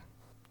damp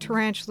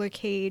tarantula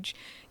cage.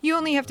 You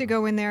only have to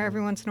go in there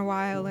every once in a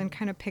while and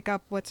kind of pick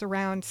up what's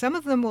around. Some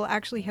of them will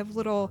actually have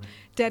little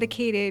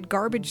dedicated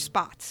garbage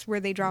spots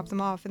where they drop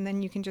them off, and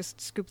then you can just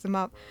scoop them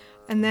up.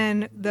 And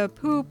then the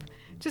poop,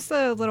 just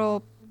a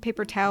little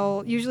paper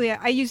towel. Usually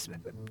I use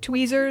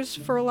tweezers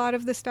for a lot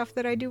of the stuff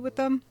that I do with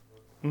them.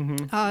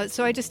 Mm-hmm.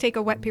 So I just take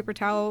a wet paper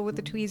towel with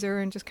a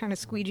tweezer and just kind of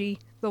squeegee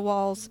the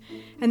walls.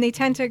 And they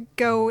tend to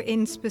go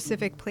in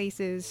specific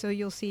places. So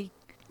you'll see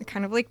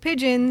kind of like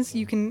pigeons.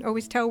 You can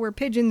always tell where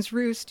pigeons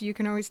roost. You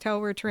can always tell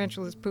where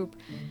tarantulas poop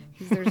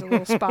because there's a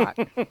little spot.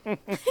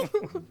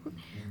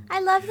 I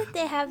love that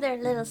they have their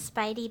little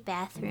Spidey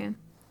bathroom.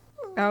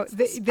 Oh,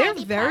 they're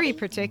very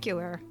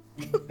particular.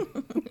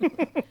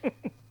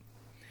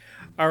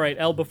 All right,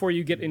 Elle, before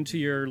you get into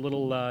your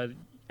little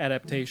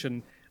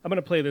adaptation, I'm going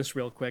to play this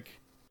real quick.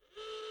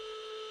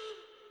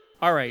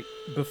 All right,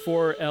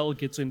 before Elle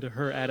gets into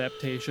her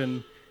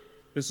adaptation,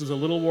 this is a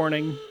little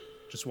warning.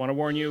 Just want to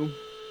warn you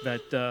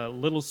that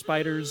little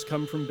spiders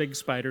come from big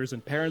spiders,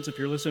 and parents, if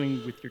you're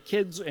listening with your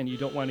kids and you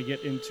don't want to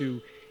get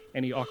into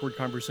any awkward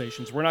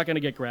conversations, we're not going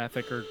to get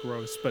graphic or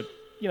gross, but,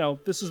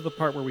 this is the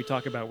part where we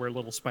talk about where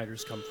little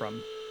spiders come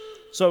from.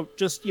 So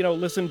just,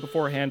 listen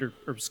beforehand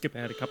or skip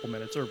ahead a couple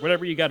minutes or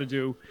whatever you got to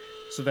do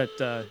so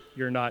that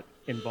you're not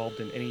involved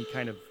in any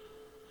kind of,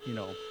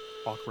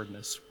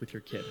 awkwardness with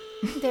your kid.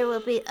 There will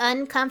be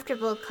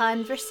uncomfortable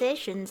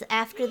conversations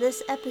after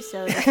this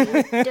episode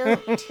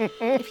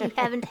if you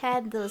haven't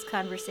had those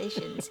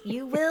conversations.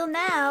 You will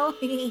now.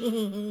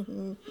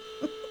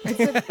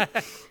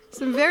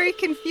 Some very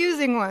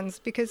confusing ones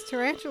because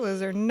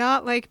tarantulas are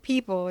not like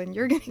people, and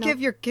you're going to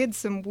give your kids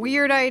some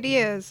weird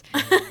ideas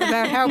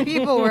about how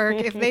people work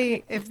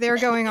if they're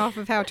going off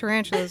of how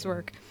tarantulas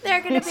work.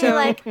 They're going to be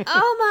like,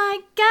 "Oh my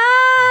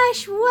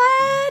gosh,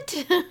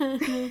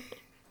 what?"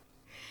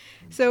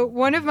 So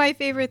one of my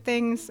favorite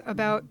things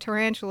about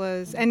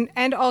tarantulas,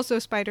 and also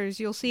spiders,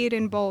 you'll see it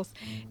in both,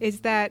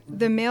 is that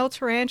the male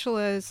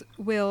tarantulas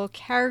will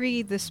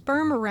carry the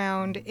sperm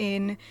around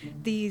in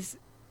these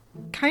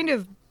kind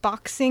of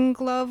boxing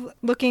glove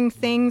looking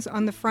things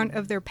on the front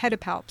of their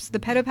pedipalps. The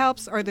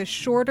pedipalps are the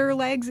shorter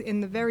legs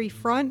in the very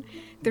front.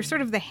 They're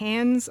sort of the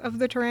hands of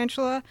the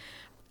tarantula.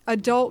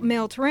 Adult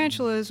male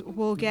tarantulas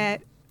will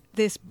get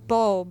this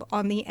bulb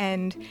on the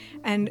end,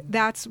 and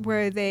that's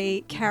where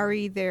they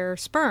carry their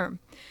sperm.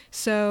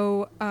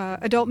 So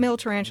adult male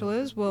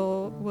tarantulas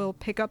will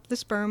pick up the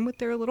sperm with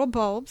their little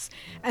bulbs,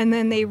 and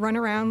then they run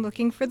around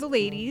looking for the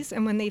ladies,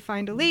 and when they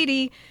find a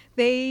lady,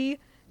 they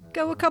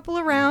go a couple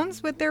of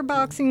rounds with their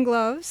boxing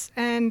gloves,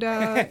 and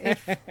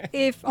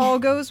if all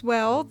goes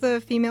well,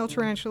 the female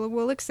tarantula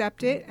will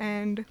accept it,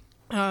 and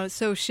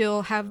so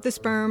she'll have the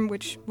sperm,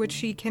 which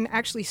she can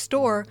actually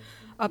store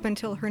up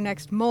until her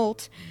next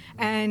molt,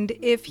 and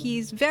if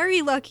he's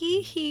very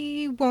lucky,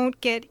 he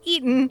won't get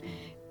eaten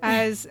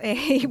as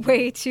a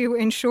way to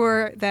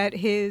ensure that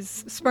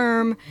his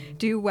sperm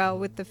do well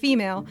with the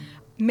female.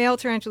 Male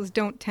tarantulas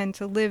don't tend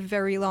to live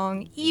very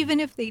long, even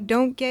if they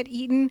don't get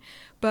eaten.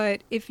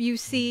 But if you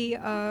see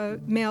a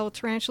male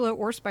tarantula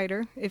or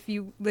spider, if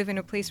you live in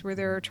a place where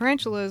there are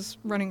tarantulas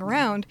running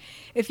around,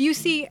 if you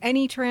see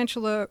any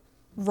tarantula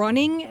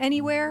running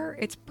anywhere,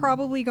 it's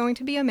probably going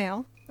to be a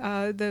male.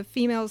 The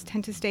females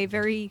tend to stay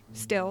very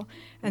still,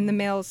 and the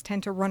males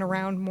tend to run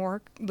around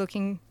more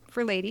looking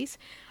for ladies.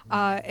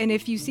 And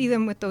if you see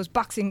them with those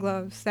boxing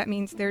gloves, that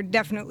means they're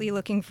definitely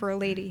looking for a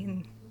lady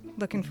and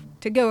looking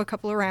to go a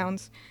couple of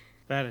rounds.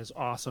 That is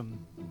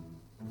awesome.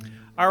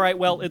 All right,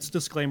 well, it's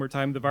disclaimer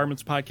time. The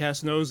Varmints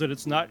Podcast knows that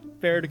it's not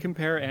fair to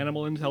compare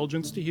animal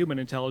intelligence to human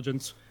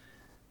intelligence,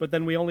 but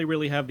then we only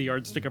really have the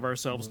yardstick of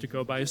ourselves to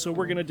go by, so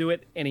we're going to do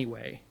it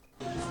anyway.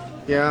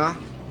 Yeah,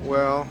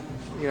 well,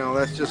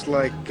 that's just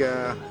like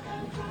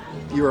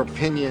your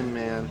opinion,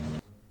 man.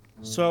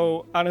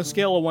 So, on a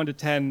scale of 1 to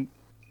 10,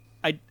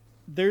 I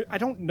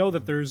don't know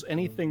that there's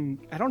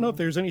anything... I don't know if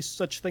there's any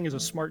such thing as a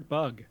smart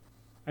bug.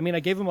 I mean, I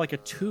gave them like a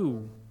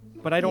 2,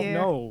 but I don't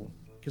know.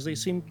 Because they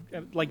seem...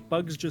 like,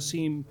 bugs just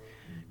seem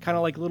kind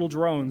of like little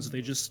drones.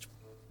 They just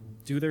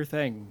do their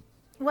thing.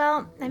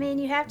 Well, I mean,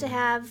 you have to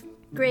have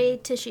gray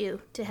tissue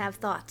to have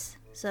thoughts.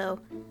 So...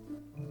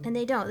 And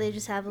they don't. They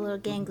just have a little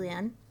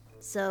ganglion.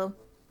 So...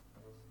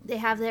 They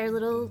have their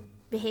little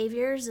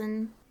behaviors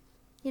and,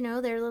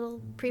 their little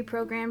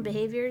pre-programmed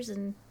behaviors,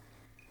 and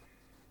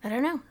I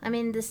don't know. I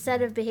mean, the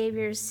set of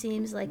behaviors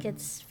seems like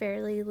it's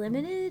fairly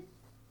limited,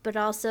 but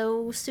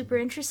also super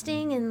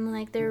interesting, and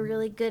like they're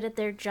really good at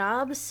their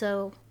job.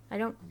 So I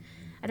don't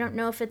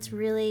know if it's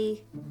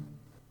really.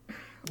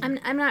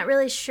 I'm not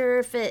really sure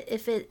if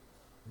it.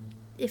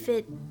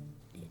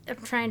 I'm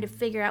trying to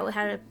figure out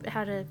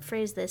how to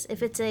phrase this.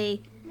 If it's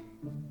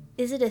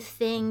is it a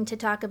thing to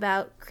talk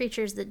about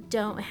creatures that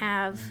don't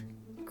have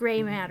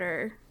gray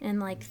matter and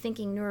like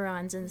thinking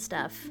neurons and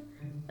stuff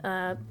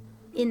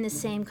in the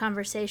same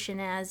conversation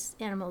as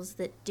animals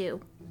that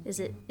do? Is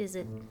it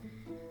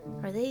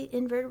are they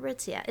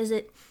invertebrates? Yeah. Is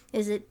it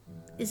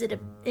a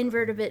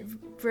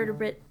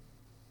invertebrate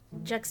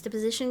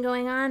juxtaposition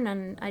going on?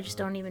 And I just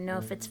don't even know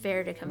if it's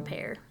fair to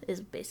compare is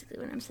basically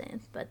what I'm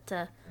saying.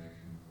 But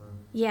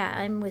yeah,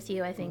 I'm with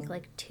you. I think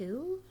like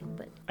 2,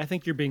 but I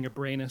think you're being a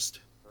brainist.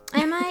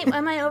 Am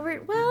I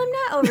over? Well, I'm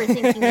not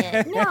overthinking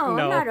it. No,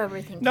 I'm not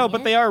overthinking it. No,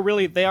 but they are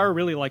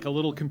really like a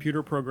little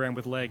computer program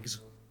with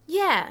legs.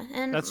 Yeah,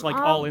 and that's like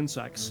all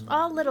insects.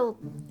 All little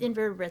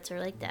invertebrates are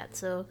like that.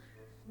 So,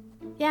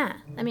 yeah,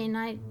 I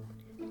mean,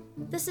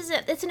 this is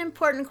it. It's an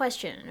important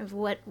question of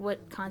what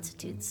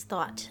constitutes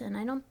thought, and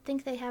I don't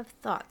think they have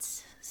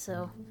thoughts.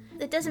 So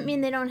it doesn't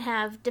mean they don't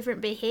have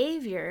different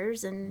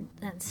behaviors and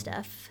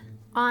stuff.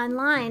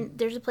 Online,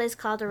 there's a place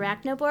called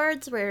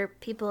Arachnoboards where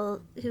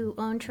people who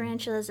own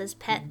tarantulas as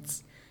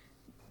pets,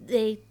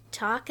 they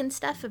talk and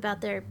stuff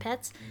about their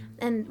pets.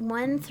 And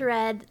one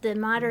thread, the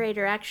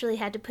moderator actually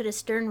had to put a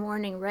stern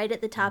warning right at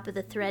the top of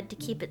the thread to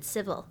keep it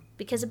civil,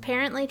 because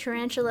apparently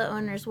tarantula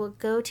owners will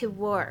go to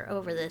war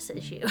over this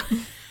issue.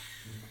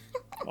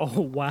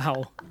 Oh,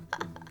 wow.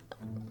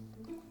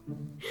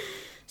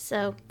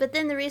 So, but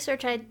then the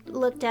research I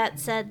looked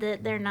at said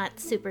that they're not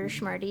super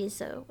smarty,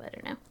 so I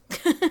don't know.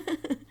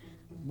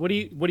 What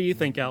do you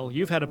think, Elle?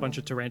 You've had a bunch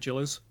of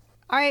tarantulas.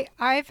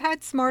 I've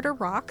had smarter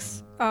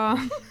rocks.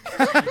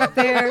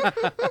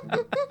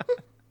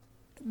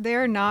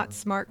 They're not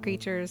smart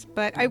creatures,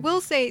 but I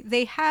will say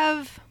they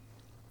have.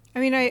 I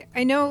mean,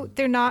 I know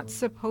they're not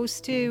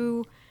supposed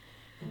to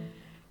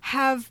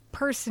have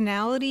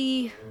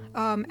personality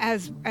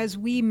as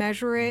we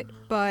measure it,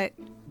 but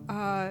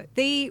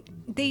they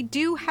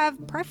do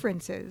have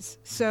preferences.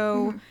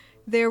 So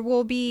there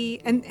will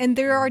be, and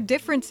there are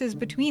differences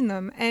between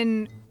them,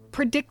 and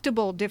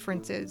predictable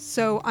differences.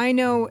 So I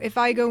know if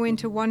I go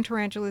into one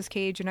tarantula's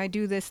cage and I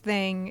do this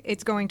thing,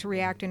 it's going to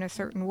react in a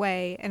certain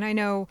way. And I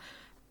know,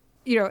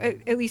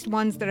 at least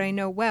ones that I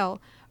know well,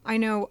 I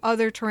know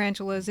other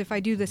tarantulas, if I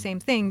do the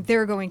same thing,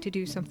 they're going to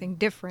do something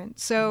different.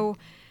 So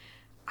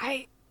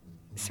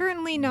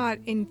certainly not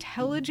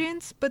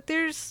intelligence, but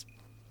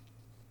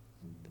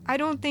I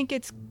don't think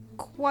it's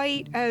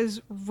quite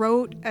as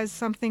rote as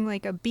something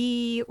like a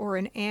bee or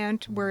an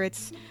ant where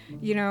it's,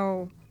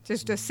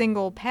 just a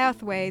single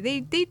pathway. They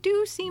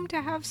do seem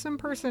to have some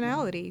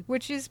personality,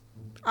 which is,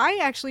 I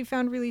actually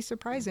found really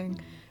surprising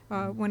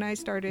when I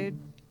started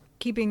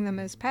keeping them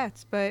as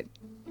pets. But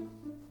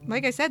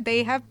like I said,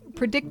 they have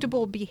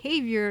predictable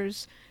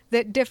behaviors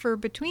that differ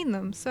between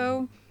them.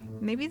 So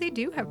maybe they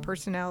do have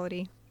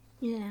personality.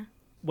 Yeah.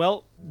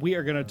 Well, we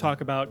are going to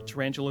talk about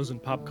tarantulas in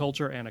pop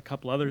culture and a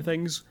couple other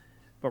things,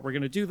 but we're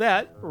going to do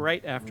that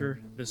right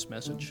after this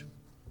message.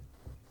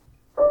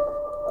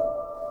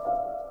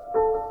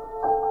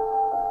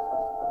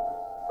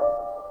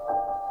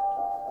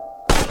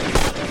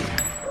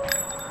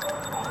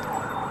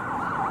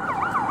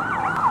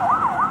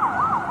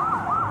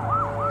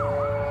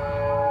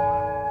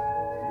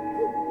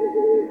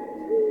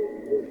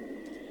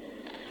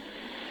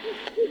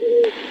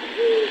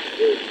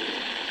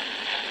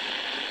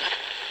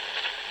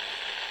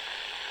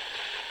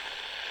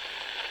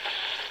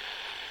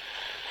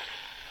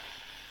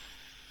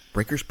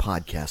 Breakers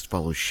Podcast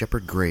follows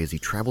Shepard Gray as he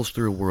travels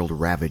through a world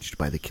ravaged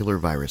by the killer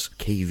virus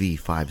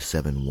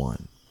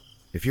KV-571.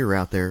 If you're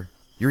out there,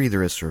 you're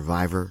either a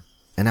survivor,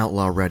 an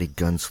outlaw-ready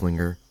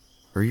gunslinger,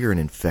 or you're an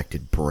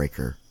infected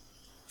breaker.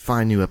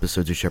 Find new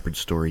episodes of Shepard's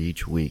story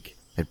each week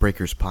at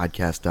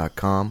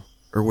breakerspodcast.com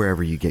or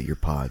wherever you get your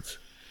pods.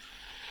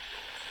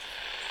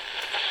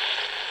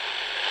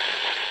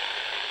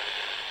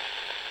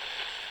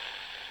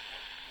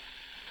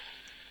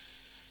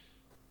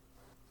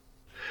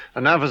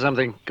 And now for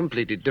something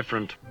completely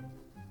different.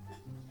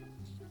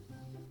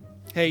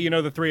 Hey,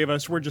 the three of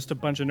us, we're just a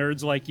bunch of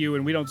nerds like you,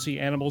 and we don't see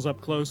animals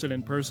up close and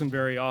in person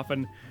very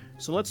often.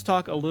 So let's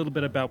talk a little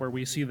bit about where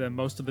we see them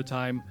most of the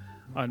time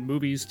on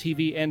movies,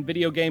 TV, and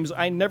video games.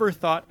 I never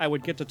thought I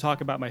would get to talk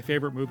about my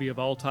favorite movie of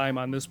all time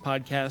on this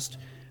podcast,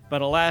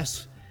 but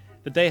alas,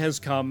 the day has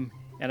come,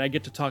 and I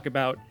get to talk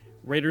about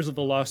Raiders of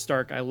the Lost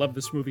Ark. I love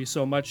this movie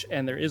so much,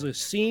 and there is a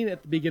scene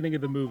at the beginning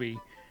of the movie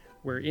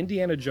where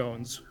Indiana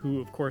Jones,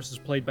 who of course is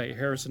played by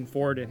Harrison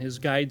Ford, and his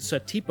guide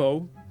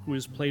Satipo, who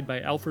is played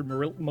by Alfred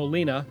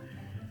Molina,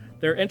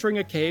 they're entering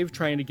a cave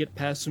trying to get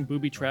past some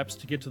booby traps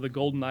to get to the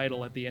golden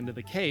idol at the end of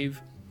the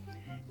cave.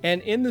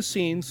 And in the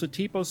scene,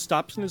 Satipo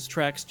stops in his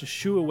tracks to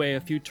shoo away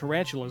a few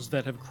tarantulas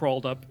that have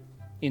crawled up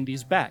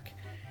Indy's back.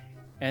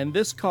 And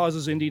this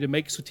causes Indy to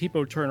make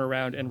Satipo turn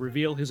around and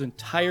reveal his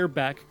entire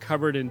back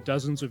covered in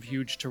dozens of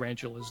huge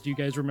tarantulas. Do you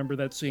guys remember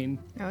that scene?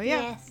 Oh,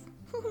 yeah. Yes.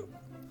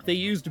 They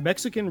used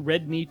Mexican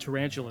red knee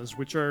tarantulas,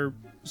 which are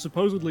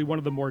supposedly one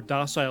of the more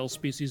docile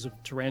species of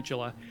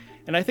tarantula,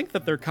 and I think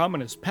that they're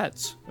common as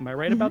pets. Am I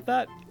right about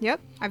that?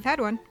 Yep, I've had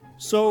one.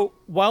 So,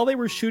 while they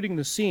were shooting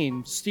the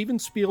scene, Steven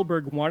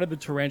Spielberg wanted the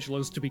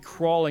tarantulas to be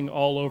crawling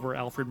all over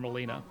Alfred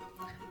Molina.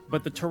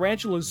 But the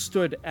tarantulas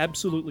stood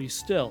absolutely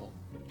still.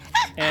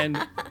 And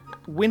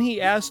when he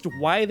asked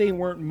why they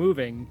weren't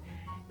moving,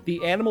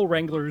 the animal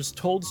wranglers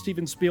told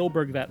Steven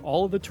Spielberg that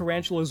all of the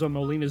tarantulas on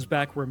Molina's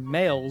back were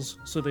males,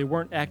 so they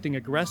weren't acting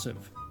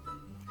aggressive.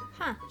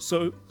 Huh.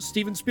 So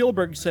Steven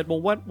Spielberg said, well,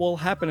 what will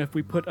happen if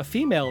we put a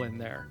female in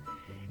there?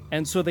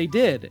 And so they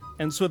did.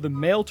 And so the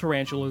male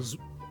tarantulas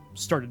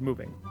started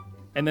moving.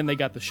 And then they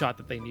got the shot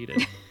that they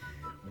needed.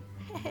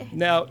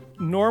 Now,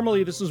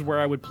 normally this is where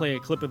I would play a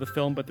clip of the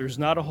film, but there's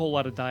not a whole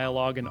lot of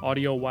dialogue, and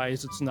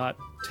audio-wise it's not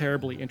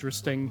terribly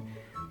interesting.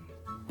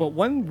 But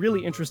one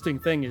really interesting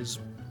thing is,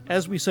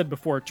 as we said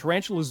before,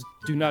 tarantulas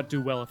do not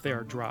do well if they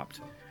are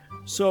dropped.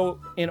 So,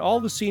 in all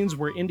the scenes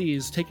where Indy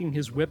is taking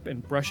his whip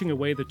and brushing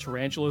away the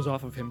tarantulas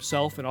off of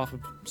himself and off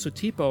of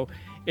Satipo,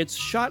 it's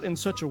shot in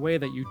such a way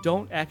that you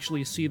don't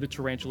actually see the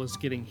tarantulas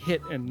getting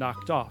hit and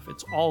knocked off.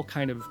 It's all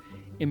kind of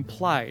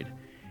implied.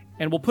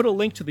 And we'll put a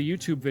link to the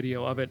YouTube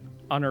video of it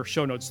on our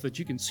show notes so that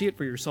you can see it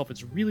for yourself.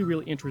 It's really,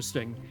 really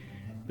interesting.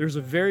 There's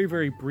a very,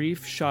 very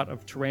brief shot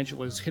of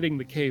tarantulas hitting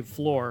the cave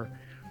floor,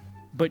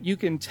 but you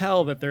can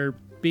tell that they're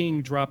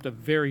being dropped a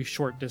very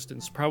short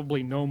distance,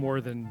 probably no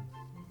more than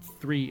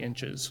 3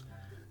 inches.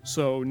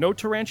 So no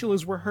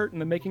tarantulas were hurt in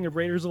the making of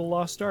Raiders of the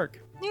Lost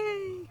Ark.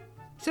 Yay!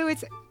 So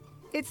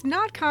it's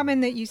not common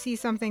that you see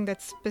something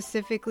that's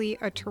specifically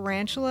a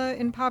tarantula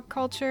in pop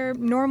culture.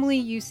 Normally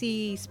you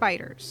see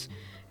spiders.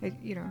 I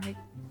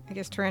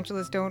guess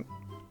tarantulas don't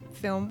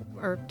film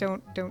or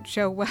don't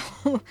show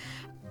well.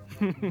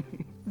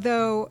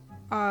 Though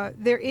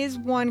there is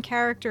one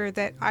character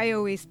that I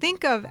always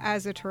think of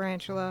as a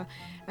tarantula,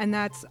 and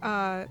that's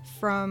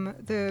from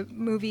the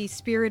movie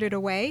Spirited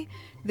Away.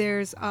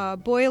 There's a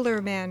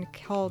boiler man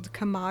called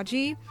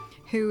Kamaji,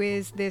 who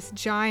is this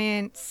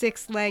giant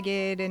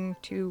six-armed,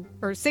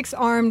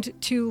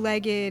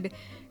 two-legged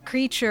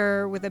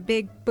creature with a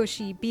big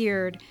bushy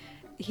beard.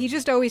 He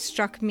just always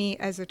struck me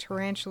as a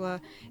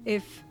tarantula.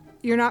 If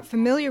you're not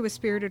familiar with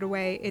Spirited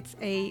Away, it's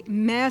a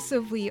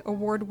massively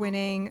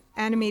award-winning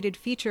animated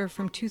feature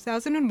from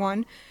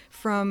 2001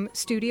 from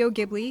Studio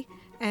Ghibli,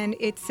 and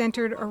it's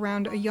centered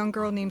around a young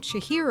girl named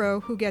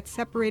Chihiro who gets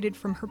separated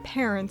from her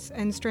parents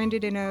and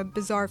stranded in a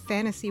bizarre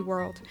fantasy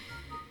world.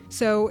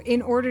 So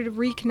in order to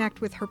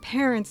reconnect with her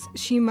parents,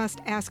 she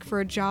must ask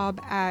for a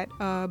job at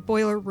a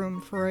boiler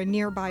room for a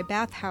nearby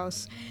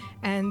bathhouse.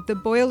 And the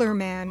boiler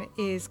man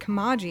is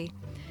Kamaji.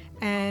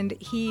 And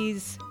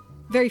he's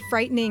very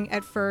frightening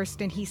at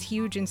first, and he's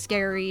huge and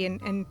scary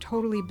and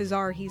totally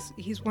bizarre.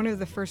 He's one of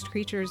the first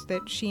creatures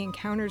that she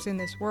encounters in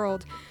this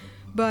world.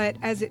 But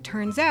as it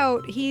turns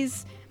out,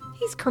 he's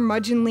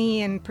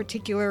curmudgeonly and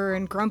particular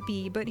and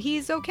grumpy, but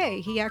he's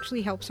okay. He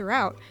actually helps her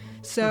out.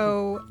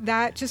 So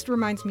that just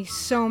reminds me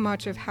so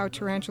much of how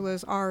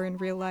tarantulas are in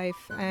real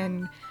life,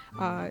 and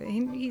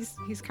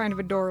he's kind of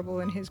adorable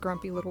in his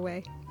grumpy little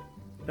way.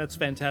 That's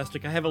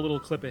fantastic. I have a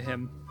little clip of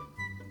him.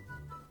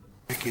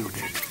 You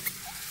did.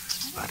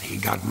 But he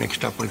got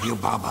mixed up with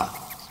Yubaba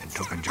and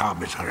took a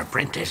job as her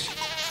apprentice.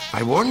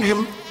 I warned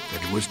him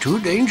that it was too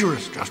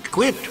dangerous. Just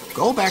quit.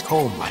 Go back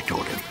home, I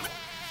told him.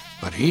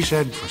 But he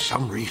said for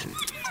some reason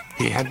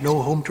he had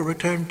no home to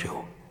return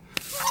to.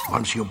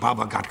 Once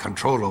Yubaba got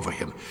control over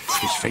him,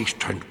 his face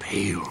turned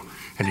pale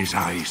and his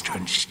eyes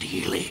turned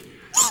steely.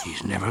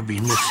 He's never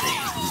been the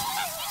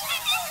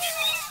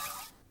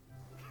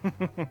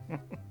same.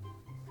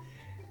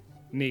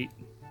 Neat.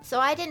 So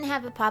I didn't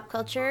have a pop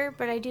culture,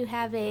 but I do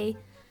have I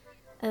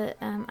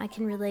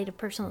can relate a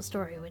personal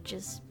story, which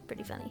is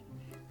pretty funny.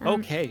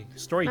 Okay,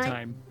 story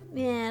time.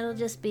 Yeah, it'll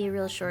just be a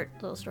real short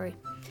little story.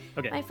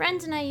 Okay. My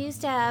friends and I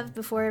used to have,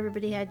 before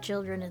everybody had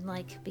children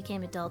and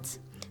became adults,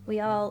 we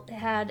all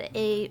had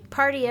a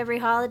party every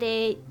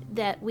holiday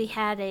that we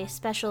had a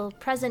special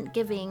present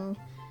giving,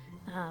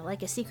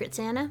 like a Secret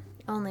Santa,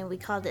 only we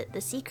called it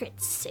the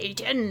Secret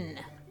Satan.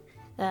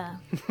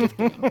 Gift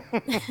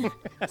giving.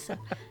 So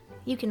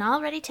you can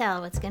already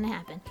tell what's going to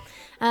happen.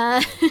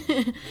 I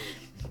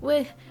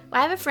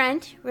have a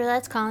friend,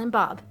 let's call him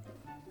Bob.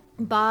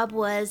 Bob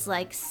was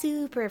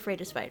super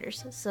afraid of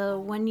spiders. So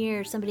one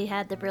year somebody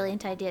had the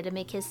brilliant idea to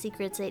make his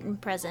Secret Satan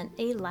present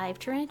a live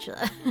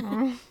tarantula.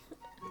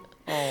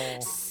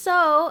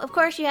 So, of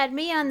course, you had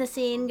me on the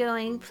scene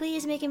going,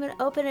 please make him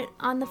open it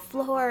on the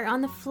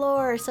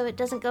floor so it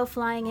doesn't go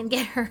flying and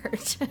get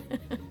hurt.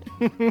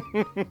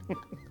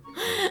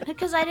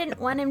 Because I didn't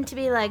want him to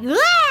be like,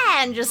 "Wah!"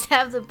 and just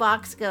have the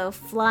box go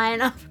flying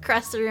off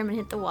across the room and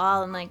hit the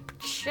wall and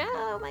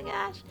oh my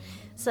gosh.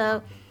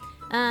 So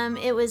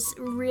it was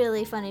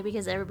really funny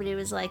because everybody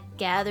was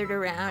gathered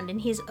around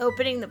and he's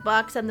opening the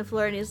box on the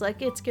floor and he's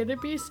like, it's gonna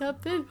be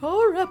something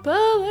horrible,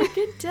 I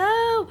can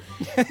tell.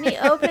 And he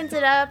opens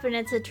it up and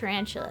it's a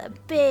tarantula,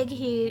 big,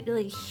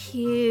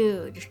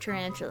 huge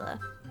tarantula.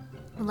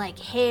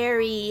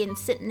 Hairy and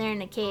sitting there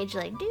in a cage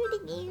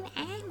doo-doo-doo,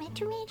 I'm a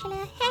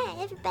tarantula,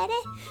 hi everybody.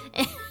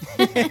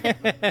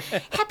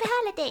 Happy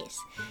holidays.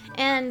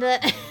 And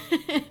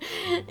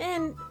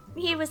and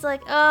he was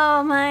like,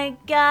 oh my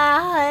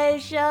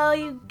gosh, oh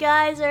you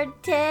guys are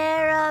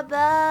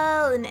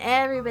terrible, and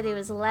everybody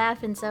was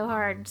laughing so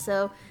hard.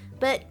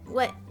 But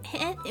what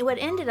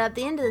ended up,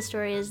 the end of the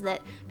story is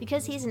that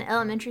because he's an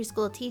elementary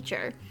school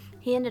teacher,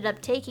 he ended up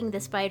taking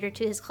the spider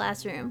to his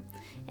classroom,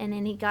 and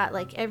then he got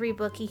every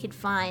book he could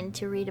find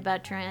to read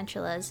about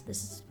tarantulas.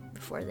 This is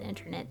before the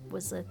internet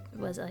was a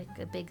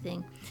big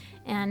thing.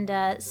 And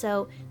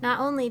so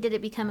not only did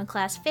it become a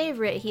class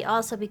favorite, he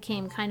also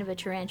became kind of a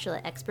tarantula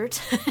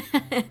expert.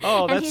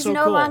 Oh, that's and he's so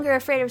no cool. longer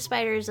afraid of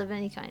spiders of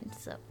any kind.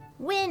 So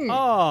win.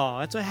 Oh,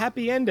 that's a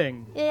happy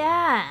ending.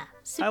 Yeah,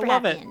 super I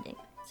love happy it. ending.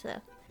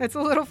 So. It's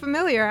a little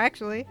familiar,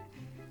 actually.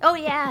 Oh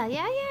yeah.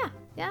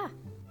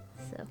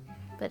 So,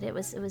 but it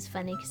was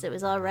funny because it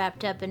was all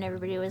wrapped up and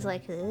everybody was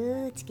like,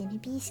 "Oh, it's gonna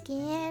be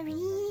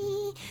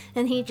scary,"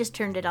 and he just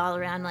turned it all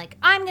around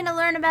 "I'm gonna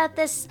learn about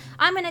this.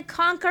 I'm gonna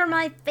conquer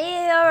my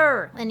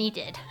fear," and he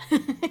did.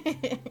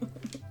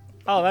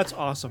 Oh, that's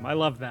awesome. I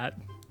love that.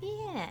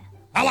 Yeah.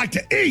 I like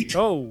to eat.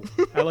 Oh,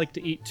 I like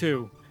to eat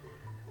too.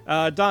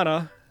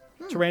 Donna,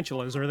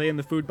 tarantulas, are they in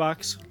the food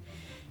box?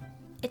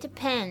 It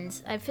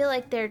depends. I feel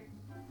like they're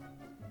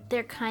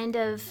kind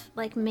of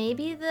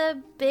maybe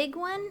the big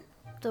one.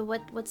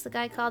 What's the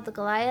guy called? The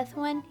Goliath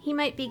one? He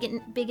might be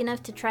getting big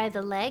enough to try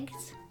the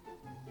legs.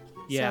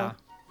 Yeah. So,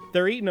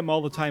 They're eating them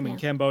all the time in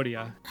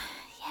Cambodia.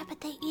 yeah,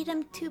 but they eat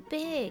them too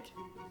big.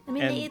 I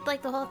mean, And- they eat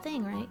the whole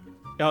thing, right?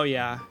 Oh,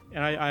 yeah.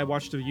 And I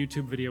watched a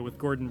YouTube video with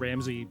Gordon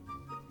Ramsay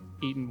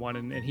eating one,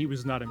 and he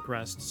was not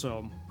impressed,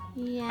 so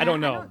Yeah. I don't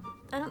know.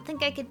 I don't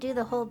think I could do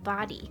the whole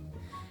body.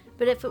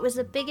 But if it was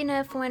a big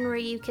enough one where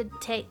you could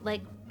take,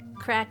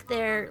 crack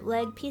their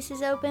leg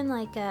pieces open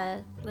like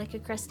a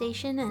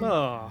crustacean and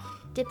Oh.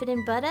 dip it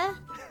in butter.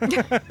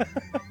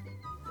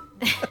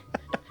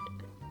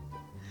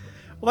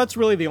 Well, that's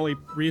really the only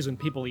reason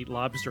people eat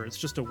lobster. It's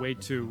just a way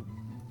to,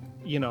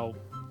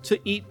 to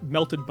eat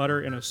melted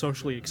butter in a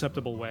socially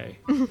acceptable way.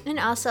 And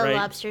also Right.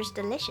 lobster's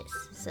delicious,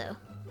 so.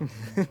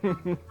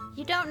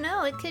 You don't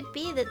know. It could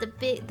be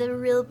that the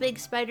real big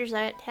spiders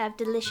have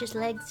delicious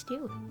legs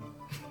too.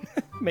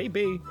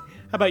 Maybe.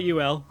 How about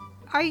you, Elle?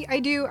 I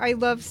do. I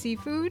love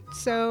seafood,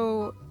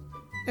 so,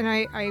 and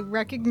I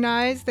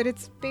recognize that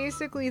it's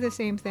basically the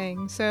same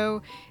thing.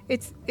 So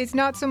it's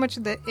not so much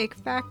the ick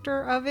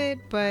factor of it,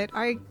 but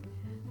I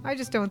I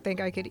just don't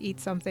think I could eat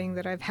something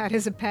that I've had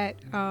as a pet.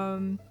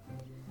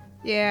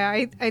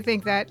 Yeah, I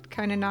think that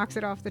kind of knocks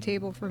it off the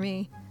table for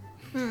me.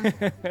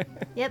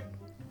 Yep.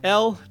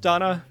 Elle,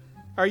 Donna,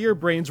 are your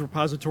brains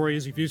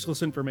repositories of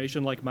useless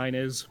information like mine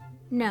is?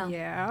 No.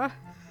 Yeah.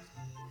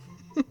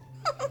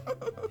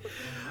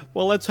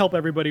 Well, let's help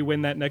everybody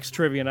win that next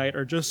trivia night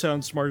or just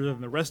sound smarter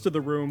than the rest of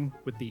the room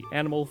with the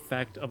animal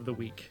fact of the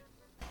week.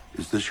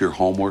 Is this your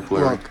homework,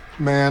 Larry? Look,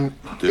 man.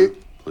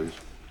 Please.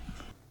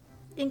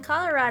 In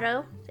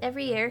Colorado,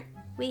 every year,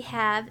 we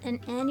have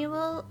an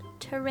annual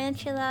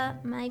tarantula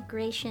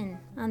migration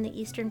on the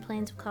eastern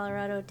plains of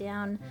Colorado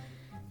down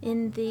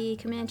in the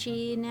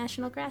Comanche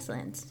National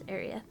Grasslands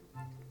area.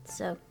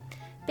 So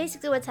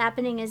basically what's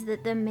happening is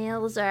that the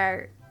males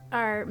are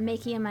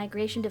making a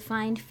migration to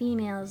find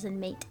females and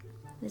mate.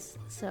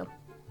 So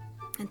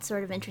it's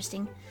sort of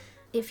interesting.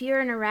 If you're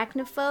an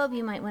arachnophobe,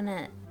 you might want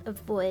to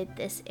avoid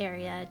this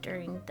area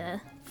during the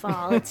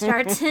fall. It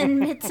starts in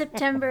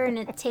mid-September and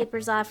it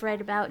tapers off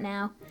right about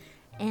now.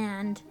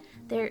 And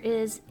there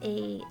is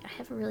I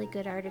have a really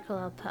good article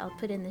I'll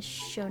put in the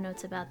show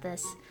notes about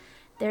this.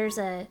 There's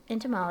an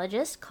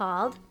entomologist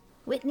called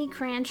Whitney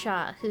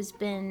Cranshaw who's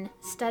been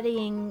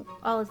studying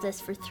all of this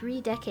for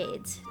 3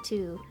 decades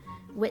to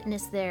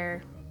witness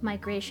their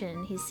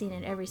migration. He's seen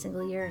it every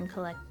single year and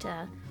collect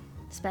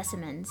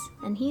specimens.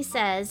 And he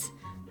says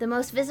the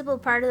most visible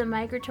part of the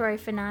migratory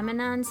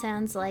phenomenon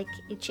sounds like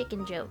a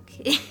chicken joke.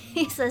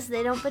 He says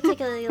they don't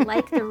particularly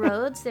like the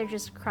roads, they're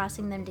just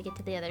crossing them to get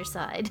to the other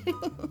side.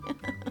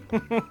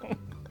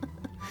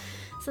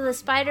 So the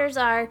spiders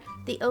are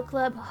the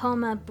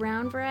Oklahoma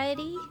brown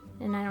variety,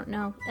 and I don't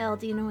know, Elle,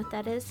 do you know what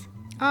that is?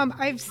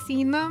 I've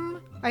seen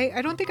them.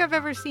 I don't think I've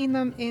ever seen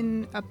them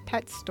in a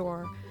pet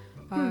store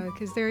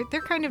because they're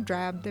kind of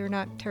drab. They're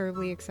not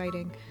terribly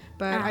exciting,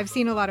 but I've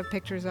seen a lot of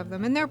pictures of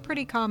them, and they're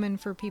pretty common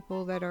for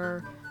people that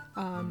are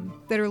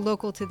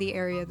local to the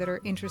area that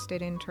are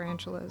interested in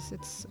tarantulas.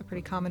 It's a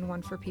pretty common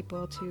one for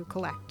people to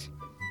collect.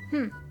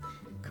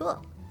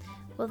 Cool.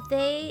 Well,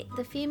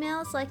 the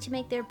females like to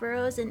make their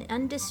burrows in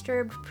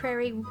undisturbed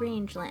prairie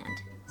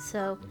rangeland.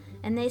 So,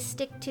 and they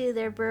stick to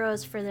their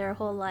burrows for their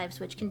whole lives,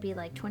 which can be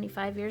like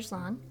 25 years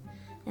long.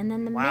 And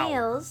then the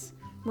males,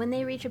 when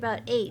they reach about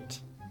 8,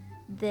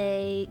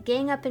 they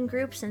gang up in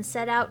groups and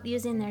set out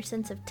using their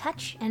sense of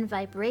touch and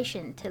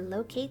vibration to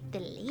locate the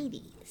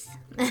ladies.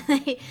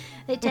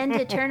 They tend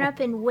to turn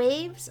up in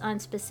waves on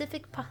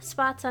specific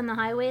spots on the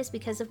highways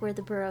because of where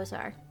the burrows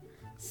are.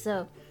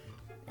 So,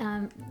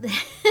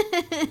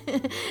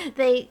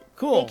 they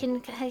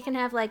can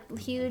have like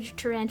huge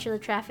tarantula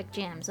traffic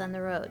jams on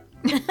the road.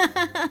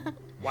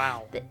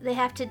 Wow. They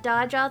have to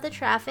dodge all the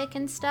traffic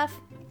and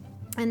stuff.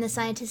 And the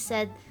scientists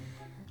said,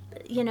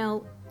 you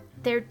know,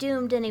 they're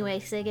doomed anyway,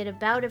 because they get a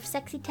bout of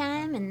sexy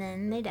time and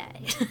then they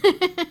die.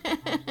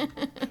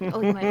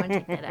 Oh, you might want to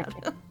take that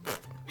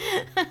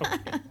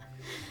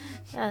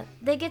out.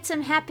 They get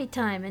some happy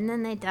time and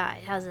then they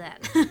die. How's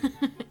that?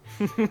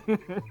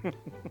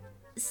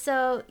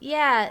 So,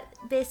 yeah,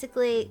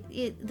 basically,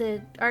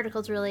 the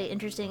article's really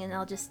interesting, and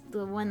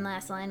the one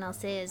last line I'll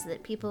say is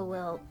that people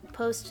will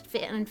post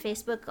on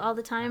Facebook all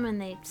the time, and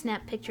they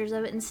snap pictures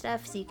of it and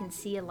stuff, so you can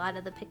see a lot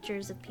of the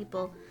pictures of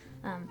people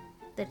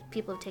that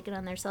people have taken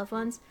on their cell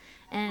phones,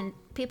 and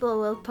people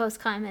will post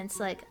comments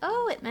like,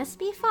 "Oh, it must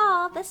be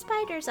fall, the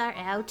spiders are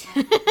out."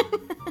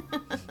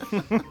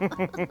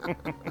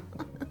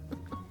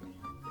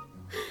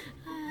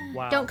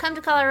 Wow. Don't come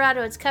to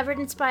Colorado, it's covered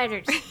in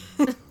spiders.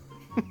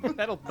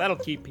 That'll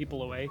keep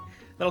people away.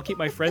 That'll keep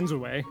my friends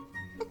away.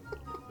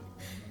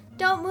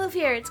 Don't move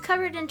here, it's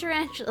covered in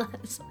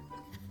tarantulas.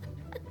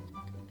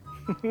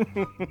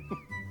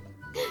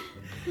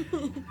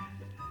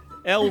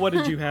 Elle, what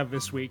did you have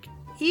this week?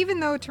 Even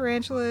though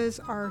tarantulas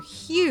are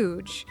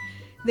huge,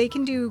 they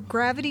can do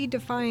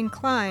gravity-defying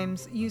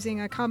climbs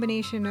using a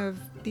combination of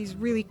these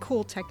really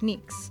cool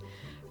techniques.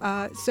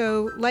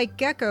 So, like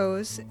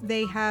geckos,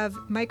 they have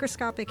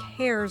microscopic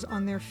hairs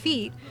on their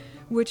feet,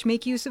 which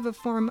make use of a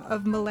form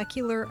of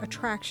molecular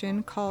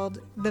attraction called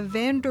the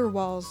van der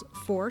Waals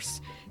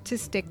force to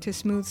stick to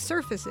smooth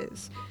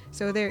surfaces.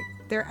 So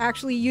they're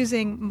actually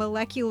using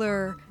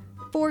molecular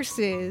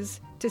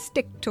forces to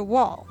stick to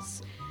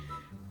walls.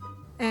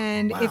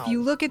 And if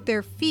you look at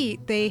their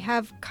feet, they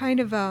have kind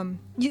of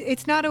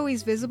it's not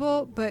always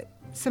visible, but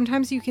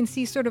sometimes you can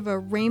see sort of a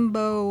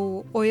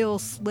rainbow oil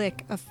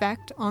slick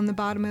effect on the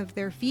bottom of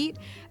their feet,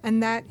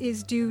 and that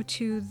is due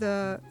to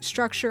the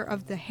structure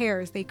of the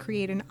hairs. They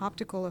create an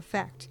optical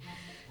effect.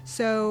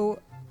 So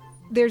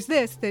there's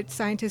this that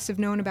scientists have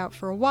known about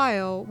for a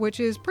while, which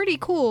is pretty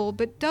cool,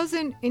 but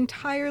doesn't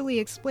entirely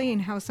explain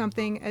how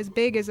something as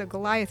big as a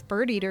Goliath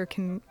bird eater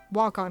can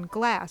walk on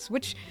glass,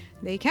 which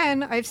they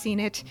can. I've seen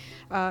it,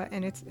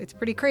 and it's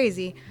pretty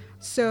crazy.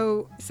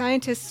 So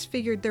scientists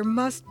figured there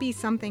must be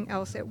something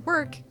else at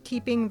work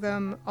keeping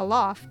them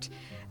aloft.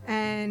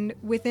 And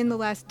within the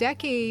last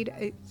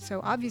decade, so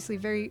obviously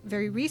very,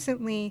 very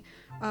recently,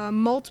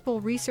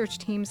 multiple research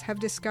teams have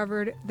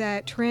discovered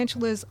that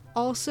tarantulas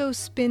also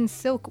spin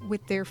silk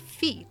with their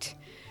feet.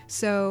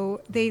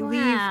 So they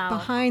leave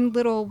behind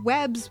little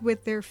webs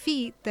with their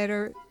feet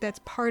that's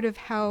part of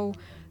how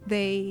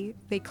they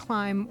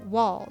climb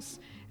walls.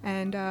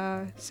 And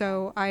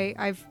so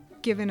I've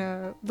given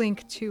a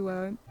link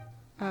to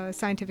a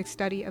scientific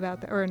study about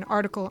that, or an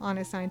article on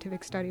a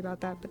scientific study about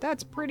that. But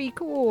that's pretty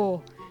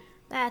cool.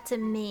 That's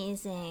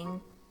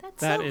amazing. That's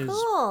That so is-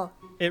 cool.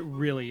 It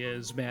really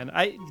is, man.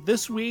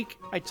 This week,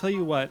 I tell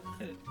you what,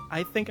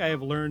 I think I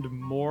have learned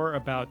more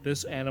about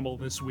this animal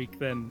this week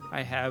than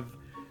I have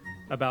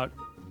about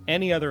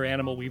any other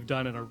animal we've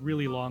done in a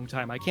really long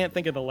time. I can't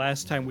think of the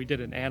last time we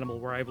did an animal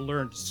where I've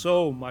learned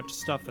so much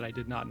stuff that I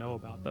did not know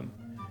about them.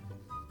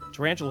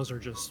 Tarantulas are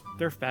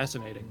they're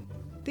fascinating.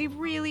 They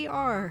really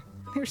are.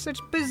 They're such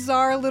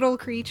bizarre little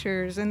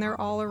creatures, and they're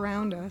all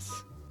around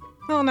us.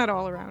 Well, not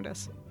all around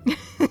us.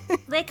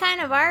 They kind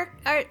of are.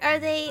 Are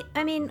they?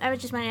 I mean, I was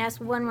just going to ask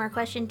one more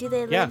question. Do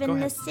they Yeah, live go in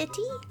the ahead.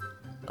 city,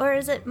 or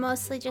is it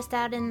mostly just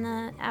out in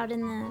the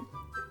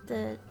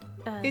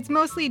It's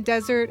mostly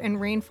desert and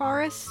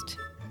rainforest.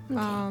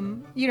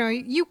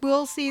 You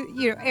will see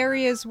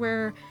areas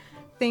where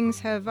things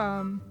have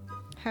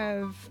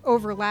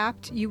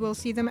overlapped. You will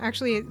see them.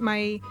 Actually,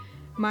 my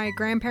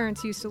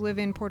grandparents used to live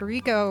in Puerto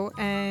Rico,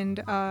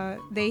 and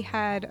they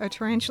had a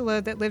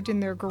tarantula that lived in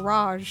their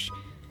garage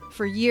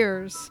for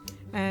years,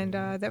 and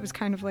that was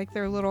kind of like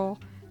their little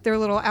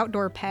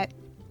outdoor pet.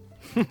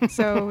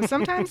 So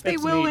sometimes they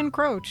That's will neat.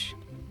 encroach.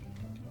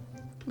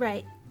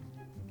 Right.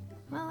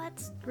 Well,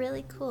 that's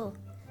really cool.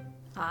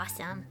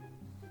 Awesome.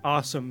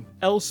 Awesome.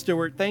 Elle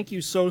Stewart, thank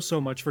you so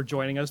much for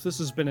joining us. This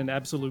has been an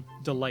absolute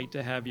delight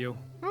to have you.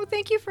 Oh,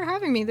 thank you for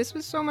having me. This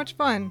was so much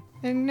fun,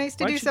 and nice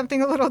to Why do don't you-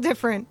 something a little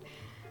different.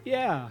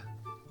 Yeah.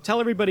 Tell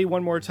everybody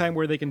one more time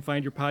where they can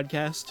find your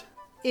podcast.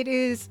 It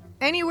is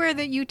anywhere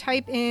that you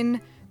type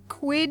in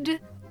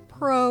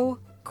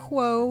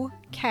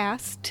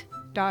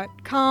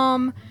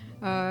quidproquocast.com,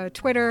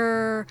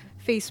 Twitter,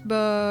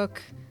 Facebook,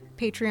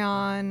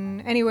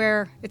 Patreon,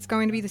 anywhere. It's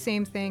going to be the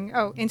same thing.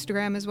 Oh,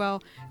 Instagram as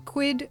well.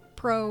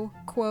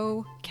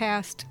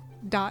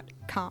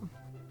 quidproquocast.com.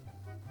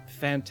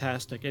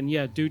 Fantastic. And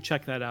yeah, do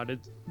check that out. It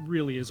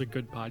really is a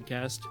good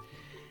podcast.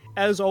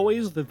 As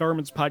always, the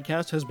Varmints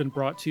Podcast has been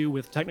brought to you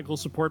with technical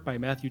support by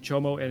Matthew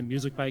Chomo and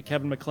music by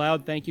Kevin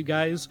MacLeod. Thank you,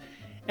 guys.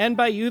 And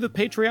by you, the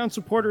Patreon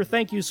supporter,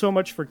 thank you so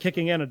much for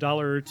kicking in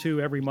 $1 or $2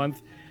 every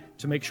month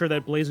to make sure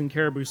that Blazing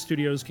Caribou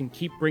Studios can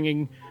keep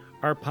bringing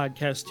our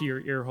podcast to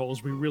your ear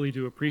holes. We really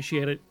do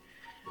appreciate it.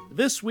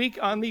 This week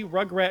on the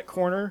Rugrat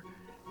Corner,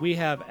 we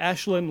have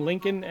Ashlyn,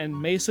 Lincoln,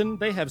 and Mason.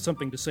 They have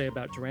something to say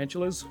about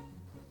tarantulas.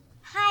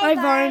 Hi,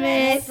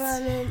 Varmints.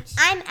 Varmints.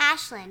 I'm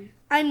Ashlyn.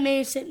 I'm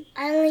Mason.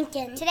 I'm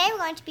Lincoln. Today we're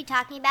going to be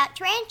talking about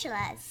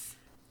tarantulas.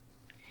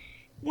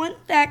 One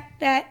fact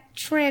that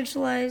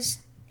tarantulas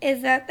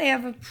is that they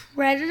have a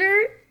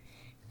predator,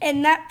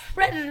 and that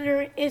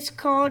predator is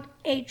called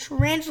a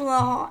tarantula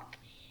hawk,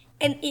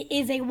 and it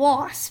is a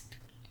wasp.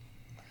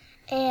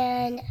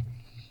 And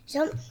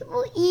some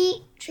people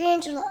eat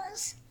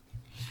tarantulas.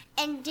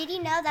 And did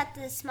you know that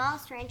the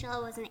smallest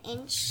tarantula was an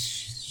inch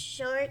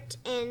short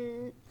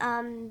and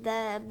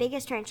the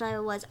biggest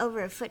tarantula was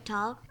over a foot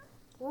tall?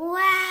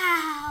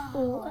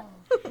 Wow!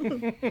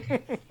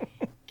 Goodbye,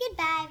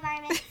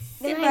 varmints.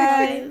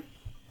 Goodbye.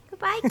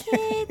 Goodbye,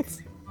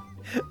 kids.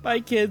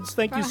 Bye, kids.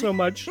 Thank you so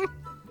much.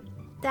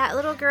 That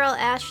little girl,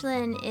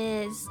 Ashlyn,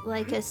 is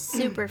like a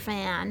super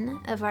fan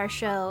of our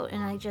show,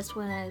 and I just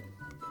want to,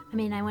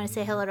 I want to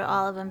say hello to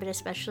all of them, but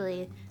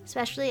especially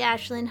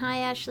Ashlyn. Hi,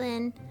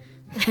 Ashlyn.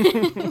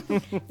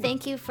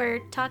 Thank you for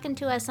talking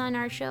to us on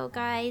our show,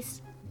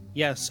 guys.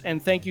 Yes, and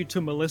thank you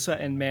to Melissa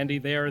and Mandy.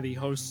 They are the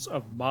hosts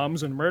of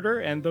Moms and Murder,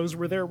 and those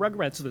were their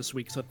Rugrats this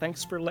week. So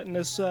thanks for letting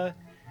us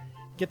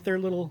get their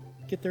little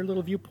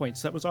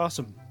viewpoints. That was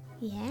awesome.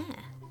 Yeah.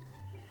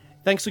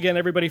 Thanks again,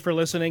 everybody, for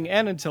listening,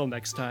 and until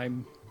next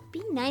time.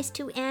 Be nice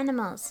to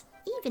animals,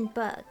 even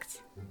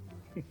bugs.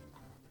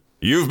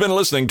 You've been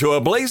listening to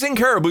a Blazing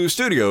Caribou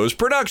Studios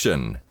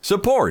production.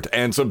 Support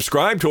and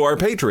subscribe to our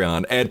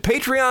Patreon at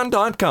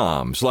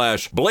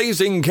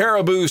patreon.com/Blazing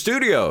Caribou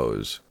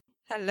Studios.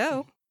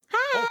 Hello.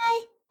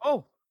 Hi.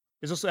 Oh,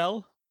 is this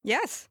Elle?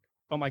 Yes.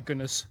 Oh my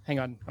goodness. Hang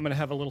on. I'm going to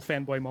have a little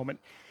fanboy moment.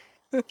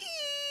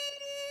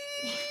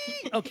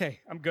 Okay,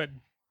 I'm good.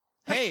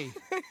 Hey.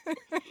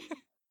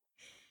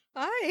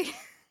 Hi.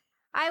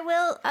 I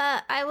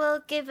will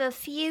give a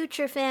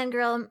future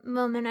fangirl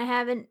moment. I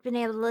haven't been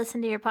able to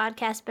listen to your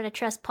podcast, but I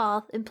trust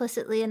Paul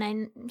implicitly, and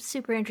I'm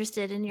super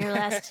interested in your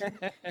last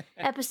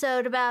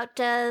episode about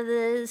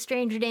the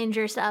stranger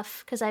danger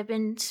stuff, because I've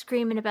been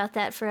screaming about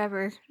that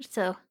forever.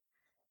 So,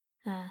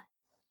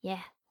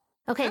 yeah.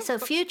 Okay, so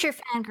future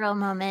fangirl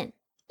moment.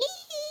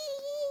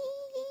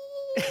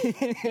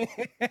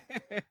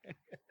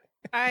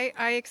 I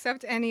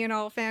accept any and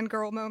all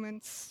fangirl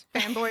moments,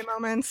 fanboy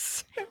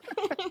moments.